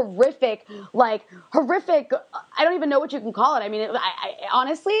horrific, I don't even know what you can call it. I mean, I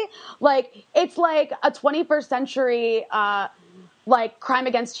honestly, it's like a 21st century, crime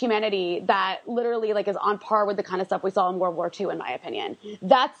against humanity that literally is on par with the kind of stuff we saw in World War II, in my opinion.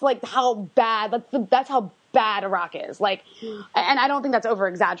 That's how bad, that's how bad Iraq is. And I don't think that's over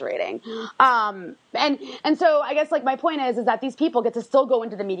exaggerating. And so I guess my point is that these people get to still go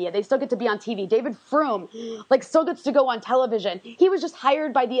into the media. They still get to be on TV. David Frum, still gets to go on television. He was just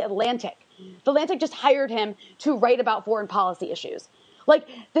hired by The Atlantic. The Atlantic just hired him to write about foreign policy issues.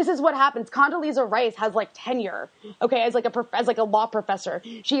 This is what happens. Condoleezza Rice has tenure, okay, as a law professor.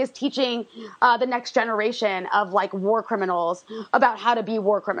 She is teaching the next generation of war criminals about how to be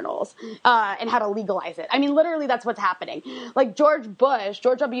war criminals and how to legalize it. I mean, literally, that's what's happening. George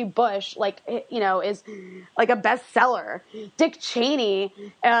W. Bush, is a bestseller. Dick Cheney,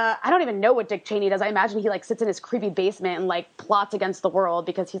 I don't even know what Dick Cheney does. I imagine he sits in his creepy basement and plots against the world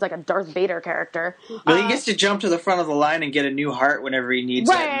because he's a Darth Vader character. Well, he gets to jump to the front of the line and get a new heart whenever he needs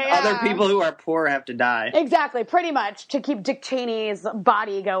it. Yeah. Other people who are poor have to die. Exactly, pretty much, to keep Dick Cheney's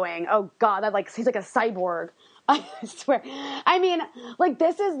body going. Oh God, he's like a cyborg. I swear. I mean,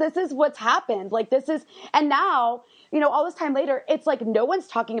 this is what's happened. And now, all this time later, it's no one's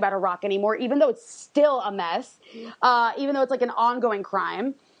talking about Iraq anymore, even though it's still a mess, even though it's an ongoing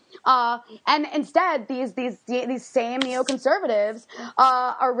crime. And instead, these same neoconservatives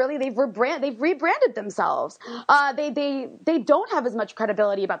are really they've rebranded themselves. They don't have as much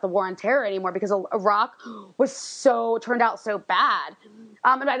credibility about the war on terror anymore because Iraq turned out so bad.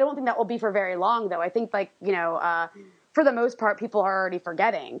 And I don't think that will be for very long, though. I think for the most part, people are already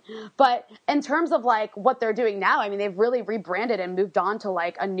forgetting. But in terms of what they're doing now, I mean, they've really rebranded and moved on to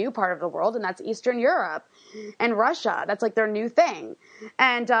a new part of the world, and that's Eastern Europe and Russia. That's their new thing.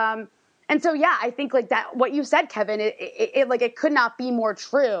 And so, yeah, I think that what you said, Kevin, it could not be more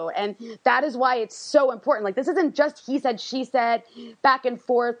true. And that is why it's so important. This isn't just he said, she said, back and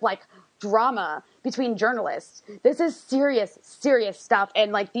forth, drama between journalists. This is serious, serious stuff.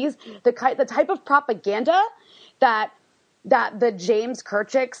 And the type of propaganda that the James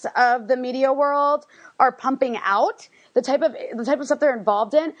Kirchiks of the media world are pumping out, the type of stuff they're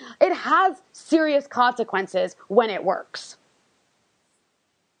involved in, it has serious consequences when it works.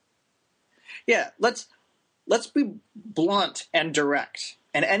 Yeah, let's be blunt and direct.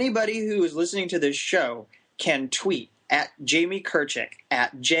 And anybody who is listening to this show can tweet at Jamie Kirchick,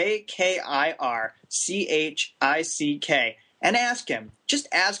 at JKIRCHICK, and ask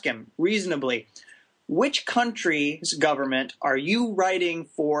him reasonably, which country's government are you writing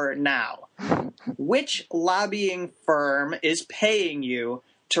for now? Which lobbying firm is paying you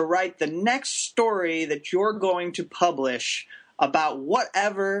to write the next story that you're going to publish about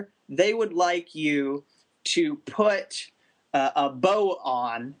whatever they would like you to put a bow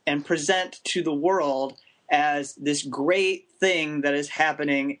on and present to the world as this great thing that is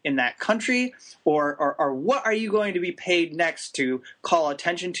happening in that country? Or what are you going to be paid next to call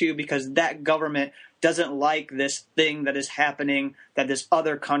attention to because that government doesn't like this thing that is happening that this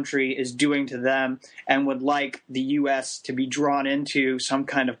other country is doing to them and would like the U.S. to be drawn into some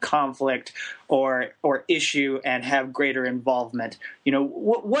kind of conflict or issue and have greater involvement?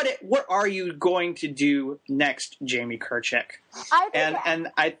 What are you going to do next, Jamie Kirchick?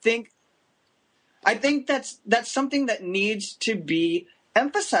 I think that's something that needs to be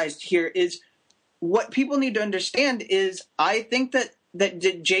emphasized here. Is what people need to understand is I think that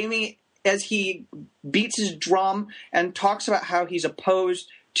Jamie, as he beats his drum and talks about how he's opposed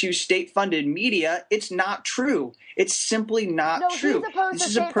to state-funded media, it's not true. It's simply not true. This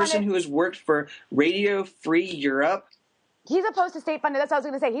is a person who has worked for Radio Free Europe. He's opposed to state-funded. That's what I was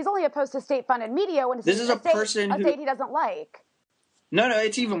going to say. He's only opposed to state-funded media when it's a state he doesn't like. No,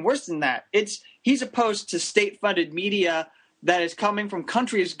 it's even worse than that. He's opposed to state-funded media that is coming from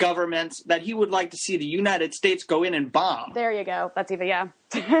countries' governments that he would like to see the United States go in and bomb. There you go. That's even, yeah.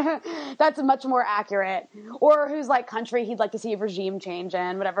 That's much more accurate. Or whose country he'd like to see a regime change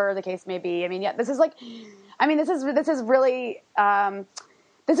in, whatever the case may be. I mean, yeah, this is really,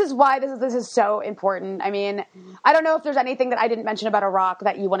 This is why this is so important. I mean, I don't know if there's anything that I didn't mention about Iraq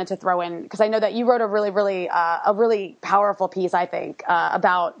that you wanted to throw in, because I know that you wrote a really powerful piece, I think,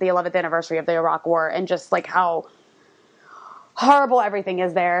 about the 11th anniversary of the Iraq War and just like how horrible everything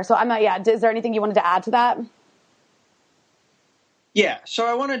is there. So is there anything you wanted to add to that? Yeah, so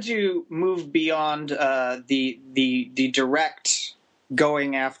I wanted to move beyond the direct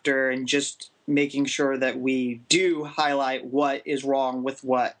going after and just making sure that we do highlight what is wrong with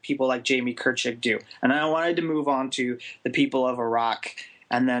what people like Jamie Kirchick do. And I wanted to move on to the people of Iraq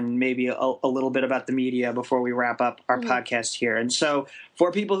and then maybe a little bit about the media before we wrap up our podcast here. And so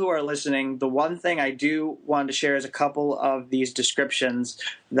for people who are listening, the one thing I do want to share is a couple of these descriptions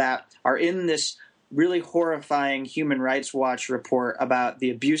that are in this really horrifying Human Rights Watch report about the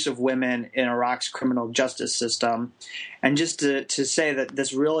abuse of women in Iraq's criminal justice system. And just to say that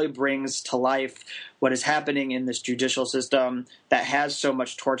this really brings to life what is happening in this judicial system that has so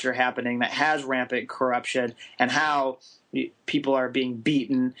much torture happening, that has rampant corruption, and how people are being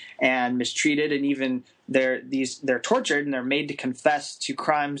beaten and mistreated, and even they're tortured and they're made to confess to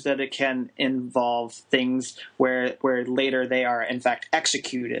crimes that it can involve things where later they are in fact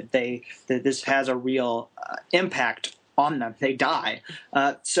executed. This has a real impact on them. They die.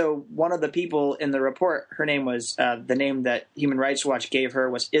 So one of the people in the report, her name was the name that Human Rights Watch gave her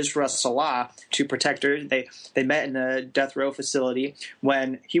was Isra Salah to protect her. They met in a death row facility.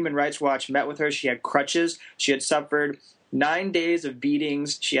 When Human Rights Watch met with her, she had crutches. She had suffered 9 days of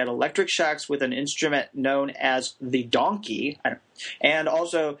beatings. She had electric shocks with an instrument known as the donkey, and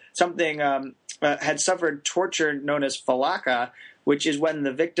also something had suffered torture known as falaka, which is when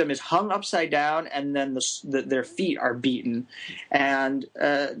the victim is hung upside down and then their feet are beaten. And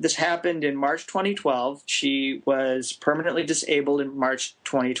this happened in March 2012. She was permanently disabled in March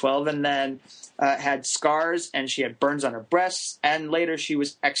 2012 and then had scars, and she had burns on her breasts, and later she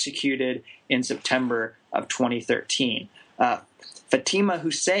was executed in September of 2013. Fatima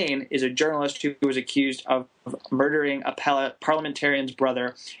Hussein is a journalist who was accused of murdering a parliamentarian's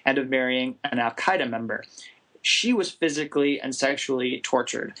brother and of marrying an al-Qaeda member. She was physically and sexually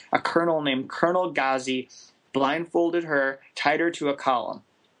tortured. A colonel named Colonel Ghazi blindfolded her, tied her to a column.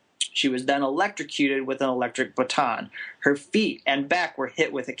 She was then electrocuted with an electric baton. Her feet and back were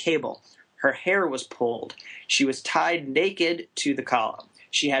hit with a cable. Her hair was pulled. She was tied naked to the column.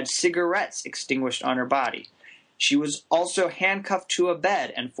 She had cigarettes extinguished on her body. She was also handcuffed to a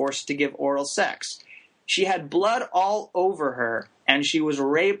bed and forced to give oral sex. She had blood all over her, and she was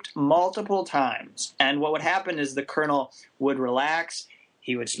raped multiple times. And what would happen is the colonel would relax,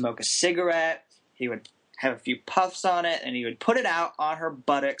 he would smoke a cigarette, he would have a few puffs on it, and he would put it out on her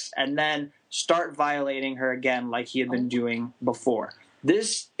buttocks and then start violating her again like he had been doing before.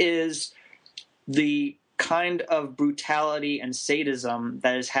 This is the kind of brutality and sadism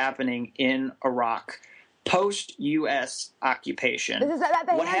that is happening in Iraq post-U.S. occupation.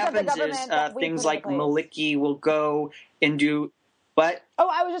 What happens is things like Maliki will go and do what? Oh,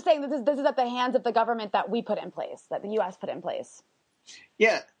 I was just saying this is at the hands of the government that we put in place, that the U.S. put in place.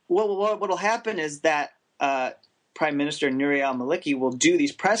 Yeah. Well, what will happen is that Prime Minister Nouri al-Maliki will do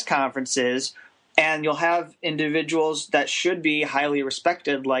these press conferences, and you'll have individuals that should be highly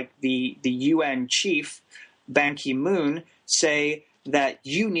respected, like the UN chief, Ban Ki-moon, say that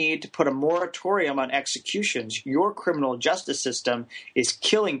you need to put a moratorium on executions. Your criminal justice system is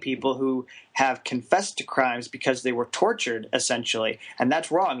killing people who have confessed to crimes because they were tortured, essentially. And that's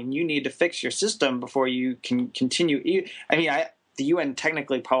wrong, and you need to fix your system before you can continue. The UN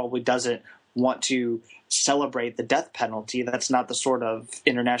technically probably doesn't want to celebrate the death penalty. That's not the sort of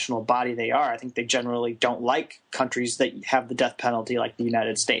international body they are. I think they generally don't like countries that have the death penalty, like the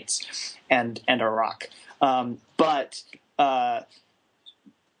United States and Iraq. But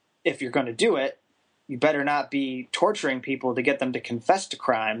if you're going to do it, you better not be torturing people to get them to confess to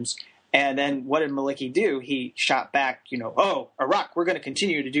crimes. And then what did Maliki do? He shot back, Iraq, we're going to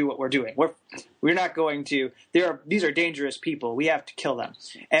continue to do what we're doing. We're not going to, these are dangerous people. We have to kill them.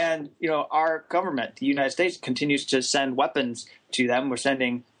 And, our government, the United States, continues to send weapons to them. We're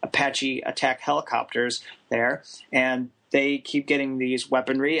sending Apache attack helicopters there, and they keep getting these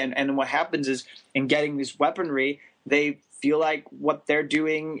weaponry. And what happens is, in getting this weaponry, they feel like what they're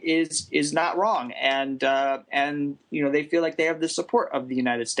doing is not wrong, and they feel like they have the support of the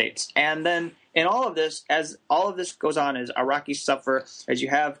United States. And then in all of this, as all of this goes on, as Iraqis suffer, as you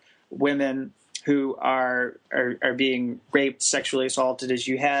have women who are being raped, sexually assaulted, as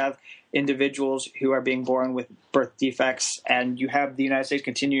you have individuals who are being born with birth defects, and you have the United States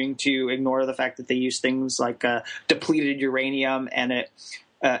continuing to ignore the fact that they use things like depleted uranium and it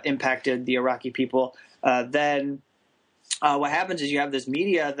impacted the Iraqi people, then what happens is you have this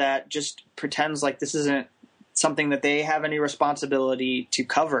media that just pretends like this isn't something that they have any responsibility to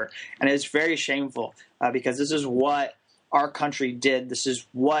cover. And it's very shameful because this is what our country did. This is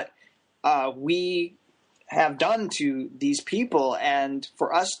what we have done to these people, and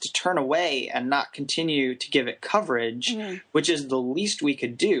for us to turn away and not continue to give it coverage, which is the least we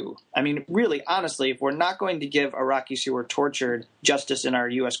could do. I mean, really, honestly, if we're not going to give Iraqis who were tortured justice in our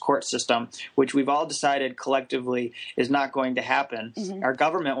U.S. court system, which we've all decided collectively is not going to happen, our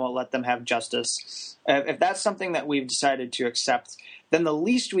government won't let them have justice. If that's something that we've decided to accept, then the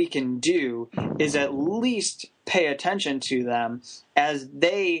least we can do is at least pay attention to them as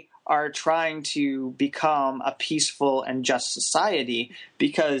they are trying to become a peaceful and just society,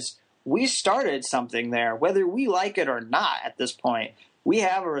 because we started something there, whether we like it or not at this point. We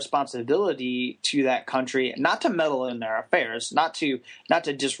have a responsibility to that country, not to meddle in their affairs, not to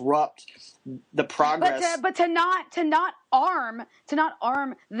disrupt the progress, but to not arm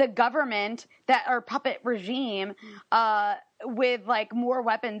the government, that or puppet regime with like more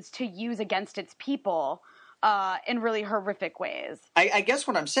weapons to use against its people. In really horrific ways. I guess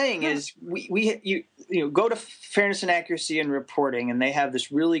what I'm saying is you go to Fairness and Accuracy in Reporting, and they have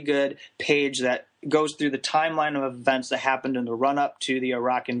this really good page that goes through the timeline of events that happened in the run-up to the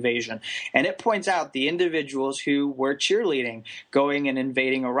Iraq invasion. And it points out the individuals who were cheerleading going and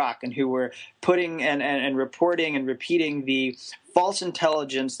invading Iraq, and who were putting and reporting and repeating the false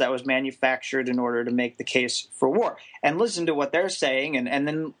intelligence that was manufactured in order to make the case for war. And listen to what they're saying, and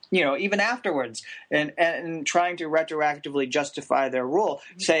then, even afterwards, and trying to retroactively justify their rule,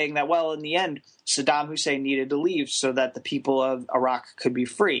 saying that, well, in the end, Saddam Hussein needed to leave so that the people of Iraq could be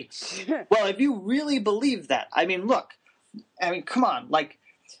free. Well, if you really believe that, come on,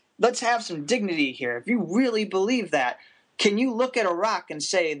 let's have some dignity here. If you really believe that, can you look at Iraq and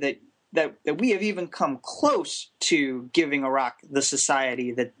say that we have even come close to giving Iraq the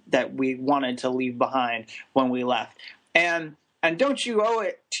society that we wanted to leave behind when we left? And don't you owe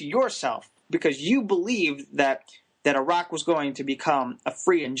it to yourself, because you believed that Iraq was going to become a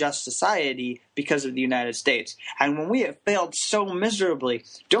free and just society because of the United States. And when we have failed so miserably,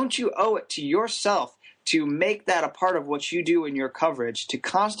 don't you owe it to yourself to make that a part of what you do in your coverage, to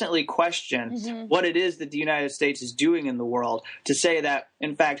constantly question what it is that the United States is doing in the world, to say that,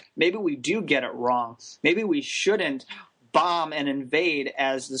 in fact, maybe we do get it wrong. Maybe we shouldn't bomb and invade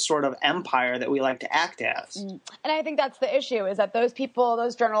as the sort of empire that we like to act as. And I think that's the issue, is that those people,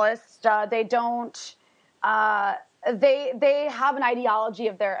 those journalists, they don't... They have an ideology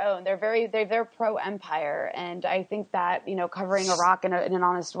of their own. They're pro-empire, and I think that covering Iraq in an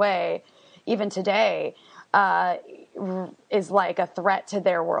honest way, even today, is like a threat to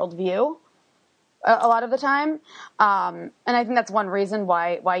their worldview a lot of the time. And I think that's one reason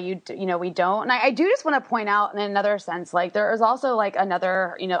why we don't. And I do just want to point out, in another sense, like there is also like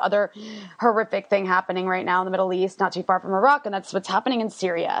another other horrific thing happening right now in the Middle East, not too far from Iraq, and that's what's happening in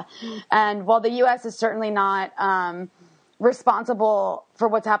Syria. And while the U.S. is certainly not responsible for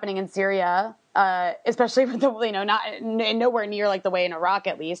what's happening in Syria, especially for the not nowhere near like the way in Iraq,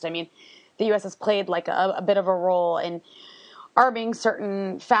 at least. I mean, the U.S. has played like a bit of a role in arming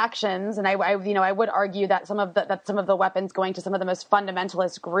certain factions, and I would argue that some of the weapons going to some of the most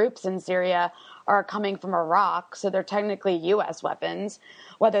fundamentalist groups in Syria are coming from Iraq, so they're technically U.S. weapons,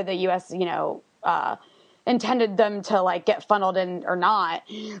 whether the U.S. Intended them to like get funneled in or not.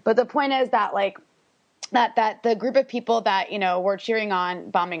 But the point is that like that the group of people that were cheering on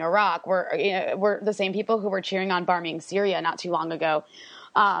bombing Iraq were the same people who were cheering on bombing Syria not too long ago.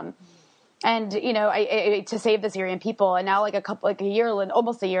 And, to save the Syrian people. And now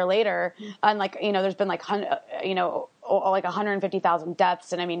almost a year later, and there's been 150,000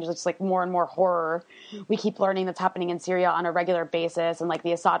 deaths. And I mean, just like more and more horror we keep learning that's happening in Syria on a regular basis. And like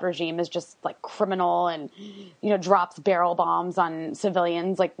the Assad regime is just like criminal and, drops barrel bombs on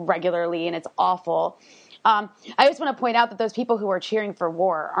civilians like regularly. And it's awful. I just want to point out that those people who are cheering for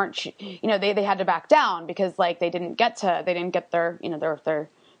war aren't, they had to back down because like they didn't get their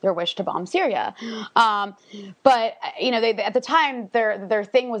wish to bomb Syria. But, they at the time, their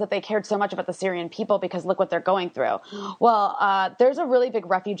thing was that they cared so much about the Syrian people because look what they're going through. Well, there's a really big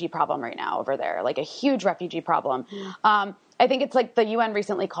refugee problem right now over there, like a huge refugee problem. I think it's like the UN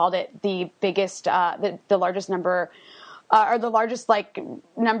recently called it the biggest, the largest number, or the largest like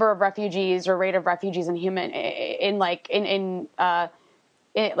number of refugees or rate of refugees in right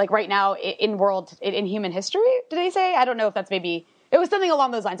now in human history. Did they say? I don't know if that's maybe. It was something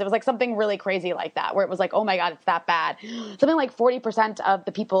along those lines. It was like something really crazy like that, where it was like, oh my God, it's that bad. Something like 40% of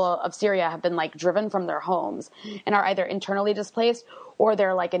the people of Syria have been like driven from their homes and are either internally displaced or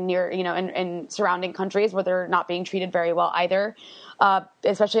they're like in near, in surrounding countries where they're not being treated very well either.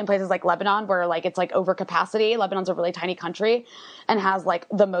 Especially in places like Lebanon, where like it's like over capacity. Lebanon's a really tiny country and has like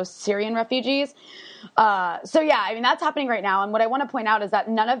the most Syrian refugees. So yeah, I mean, that's happening right now. And what I want to point out is that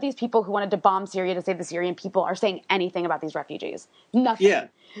none of these people who wanted to bomb Syria to save the Syrian people are saying anything about these refugees. Nothing. Yeah.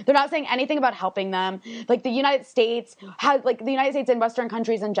 They're not saying anything about helping them. Like the United States and Western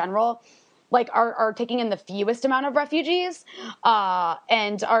countries in general, like are taking in the fewest amount of refugees,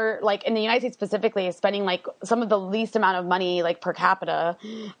 and are like in the United States specifically is spending like some of the least amount of money like per capita,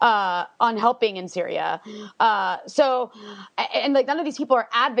 on helping in Syria. And like none of these people are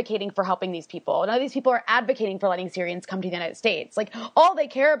advocating for helping these people. None of these people are advocating for letting Syrians come to the United States. Like all they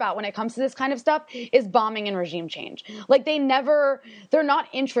care about when it comes to this kind of stuff is bombing and regime change. Like they're not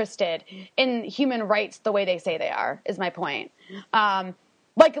interested in human rights the way they say they are, is my point.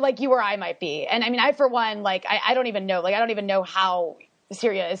 Like you or I might be. And I mean, I, for one, like, I don't even know, like, I don't even know how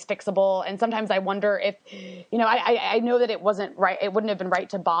Syria is fixable. And sometimes I wonder if, I know that it wasn't right. It wouldn't have been right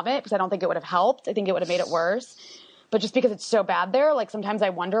to bomb it because I don't think it would have helped. I think it would have made it worse. But just because it's so bad there, like sometimes I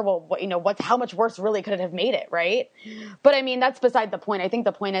wonder, well, how much worse really could it have made it, right? But I mean, that's beside the point. I think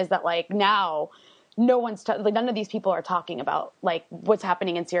the point is that like now none of these people are talking about like what's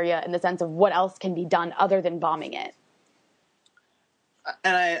happening in Syria in the sense of what else can be done other than bombing it.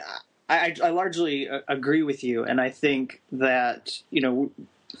 And I largely agree with you, and I think that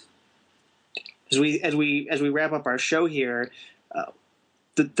as we wrap up our show here,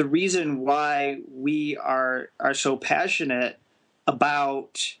 the reason why we are so passionate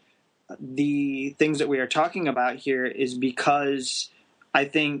about the things that we are talking about here is because I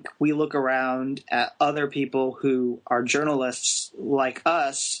think we look around at other people who are journalists like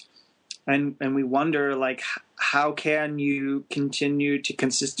us. And we wonder, like, how can you continue to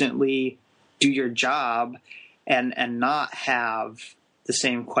consistently do your job and not have the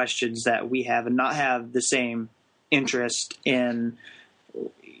same questions that we have and not have the same interest in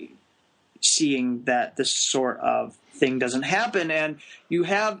seeing that this sort of thing doesn't happen? And you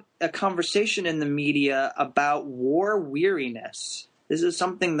have a conversation in the media about war weariness. This is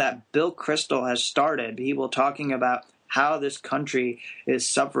something that Bill Kristol has started. People talking about how this country is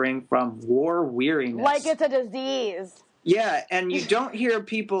suffering from war weariness. Like it's a disease. Yeah, and you don't hear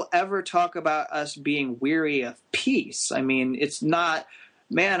people ever talk about us being weary of peace. I mean, it's not,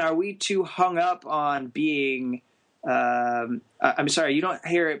 man, are we too hung up on being, I'm sorry, you don't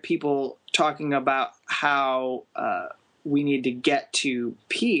hear people talking about how we need to get to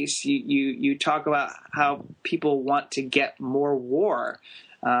peace. You talk about how people want to get more war.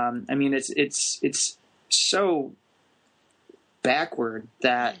 I mean, it's so backward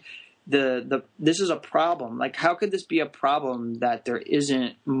that this is a problem. Like, how could this be a problem that there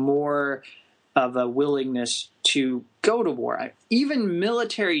isn't more of a willingness to go to war? Even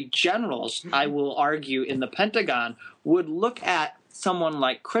military generals, I will argue, in the Pentagon would look at someone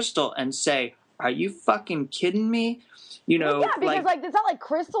like Kristol and say, "Are you fucking kidding me?" Yeah, because like it's not like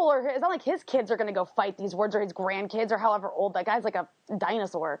Kristol or it's not like his kids are going to go fight these wars or his grandkids or however old that guy's, like a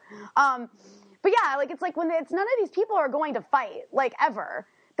dinosaur. But yeah, like it's like when it's none of these people are going to fight, like ever.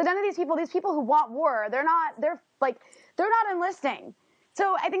 That none of these people who want war, they're not enlisting.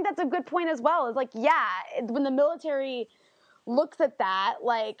 So I think that's a good point as well. Is like, yeah, when the military looks at that,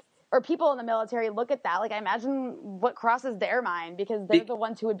 like, or people in the military look at that, like, I imagine what crosses their mind because they're the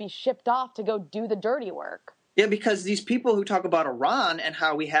ones who would be shipped off to go do the dirty work. Yeah, because these people who talk about Iran and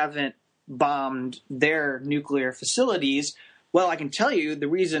how we haven't bombed their nuclear facilities, well, I can tell you the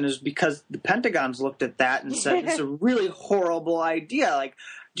reason is because the Pentagon's looked at that and said it's a really horrible idea. Like,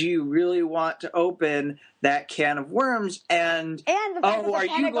 do you really want to open that can of worms? And the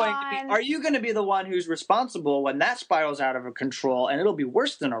are you going to be the one who's responsible when that spirals out of control? And it'll be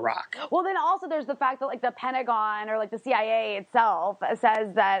worse than Iraq. Well, then also there's the fact that like the Pentagon or like the CIA itself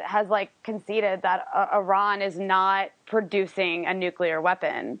says that has like conceded that Iran is not producing a nuclear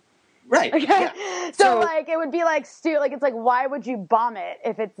weapon. Right. Okay. Yeah. So like it would be like it's like why would you bomb it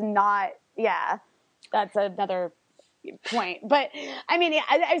if it's not? Yeah, that's another point. But I mean,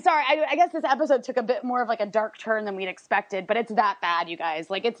 I'm sorry. I guess this episode took a bit more of like a dark turn than we'd expected. But it's that bad, you guys.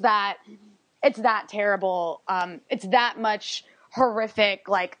 Like it's that terrible. It's that much horrific,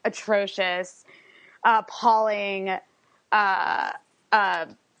 like atrocious, appalling.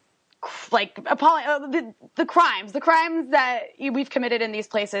 Like appalling, the crimes that we've committed in these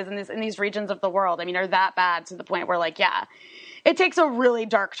places in these regions of the world, I mean, are that bad to the point where like, yeah, it takes a really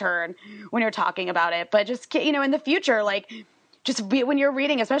dark turn when you're talking about it. But just, in the future, like when you're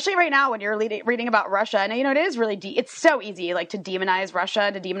reading, especially right now when you're reading about Russia, and it is really it's so easy like to demonize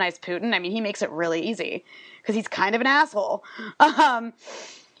Russia, to demonize Putin. I mean, he makes it really easy because he's kind of an asshole.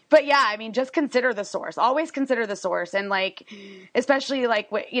 But yeah, I mean, just consider the source. Always consider the source, and like, especially like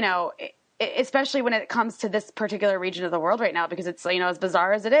especially when it comes to this particular region of the world right now, because it's as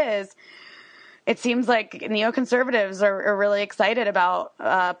bizarre as it is. It seems like neoconservatives are really excited about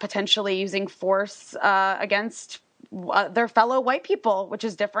potentially using force against their fellow white people, which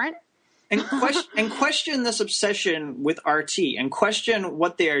is different. And question this obsession with RT, and question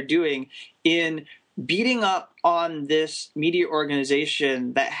what they are doing in beating up on this media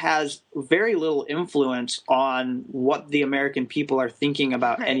organization that has very little influence on what the American people are thinking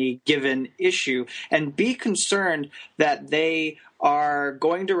about any given issue, and be concerned that they are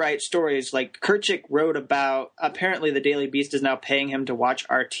going to write stories like Kerchik wrote about. Apparently, the Daily Beast is now paying him to watch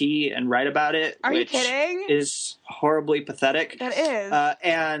RT and write about it. Are you kidding? Is horribly pathetic. That is.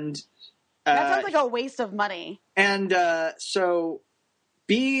 And that sounds like a waste of money. And so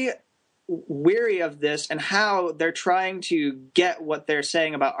be weary of this and how they're trying to get what they're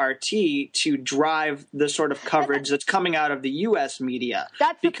saying about RT to drive the sort of coverage that's coming out of the U.S. media.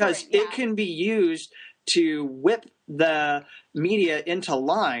 Because it can be used to whip the media into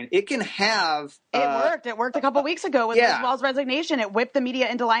line. It can have... It worked a couple weeks ago with Griswold's resignation. It whipped the media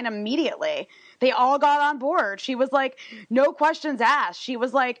into line immediately. They all got on board. She was like, no questions asked. She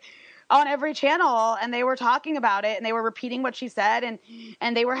was like on every channel, and they were talking about it, and they were repeating what she said,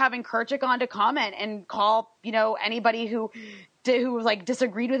 and they were having Kerchik on to comment and call anybody who like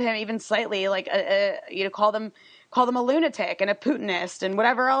disagreed with him even slightly, like call them a lunatic and a Putinist and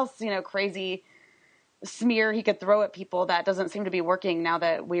whatever else crazy smear he could throw at people that doesn't seem to be working now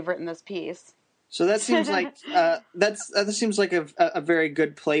that we've written this piece. So that seems like that seems like a very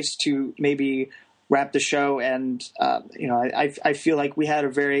good place to maybe wrap the show. And I feel like we had a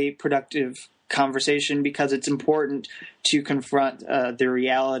very productive conversation, because it's important to confront the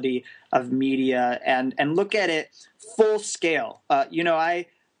reality of media and look at it full scale. I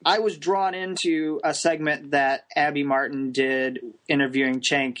was drawn into a segment that Abby Martin did interviewing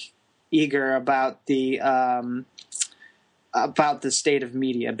Cenk Uygur about the state of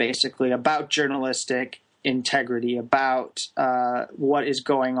media, basically about journalistic integrity, about what is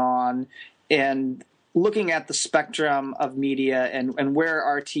going on, and looking at the spectrum of media and where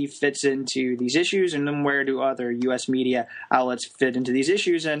RT fits into these issues, and then where do other U.S. media outlets fit into these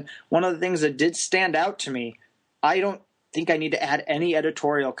issues. And one of the things that did stand out to me, I don't think I need to add any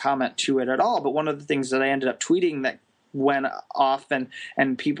editorial comment to it at all, but one of the things that I ended up tweeting that went off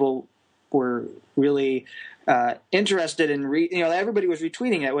and people were really interested in everybody was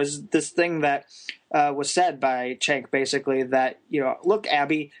retweeting it, was this thing that was said by Cenk, basically that, look,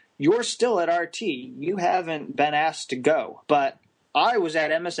 Abby, you're still at RT. You haven't been asked to go. But I was at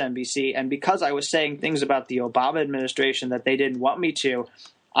MSNBC, and because I was saying things about the Obama administration that they didn't want me to,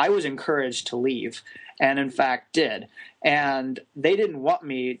 I was encouraged to leave, and in fact did. And they didn't want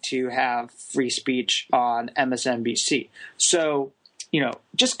me to have free speech on MSNBC. So,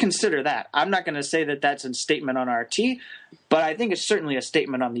 just consider that. I'm not going to say that that's a statement on RT, but I think it's certainly a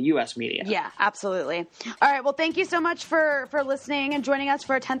statement on the U.S. media. Yeah, absolutely. All right. Well, thank you so much for listening and joining us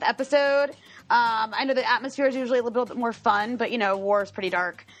for our 10th episode. I know the atmosphere is usually a little bit more fun, but, war is pretty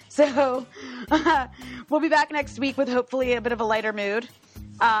dark. So we'll be back next week with hopefully a bit of a lighter mood.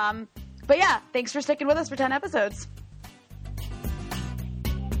 But yeah, thanks for sticking with us for 10 episodes.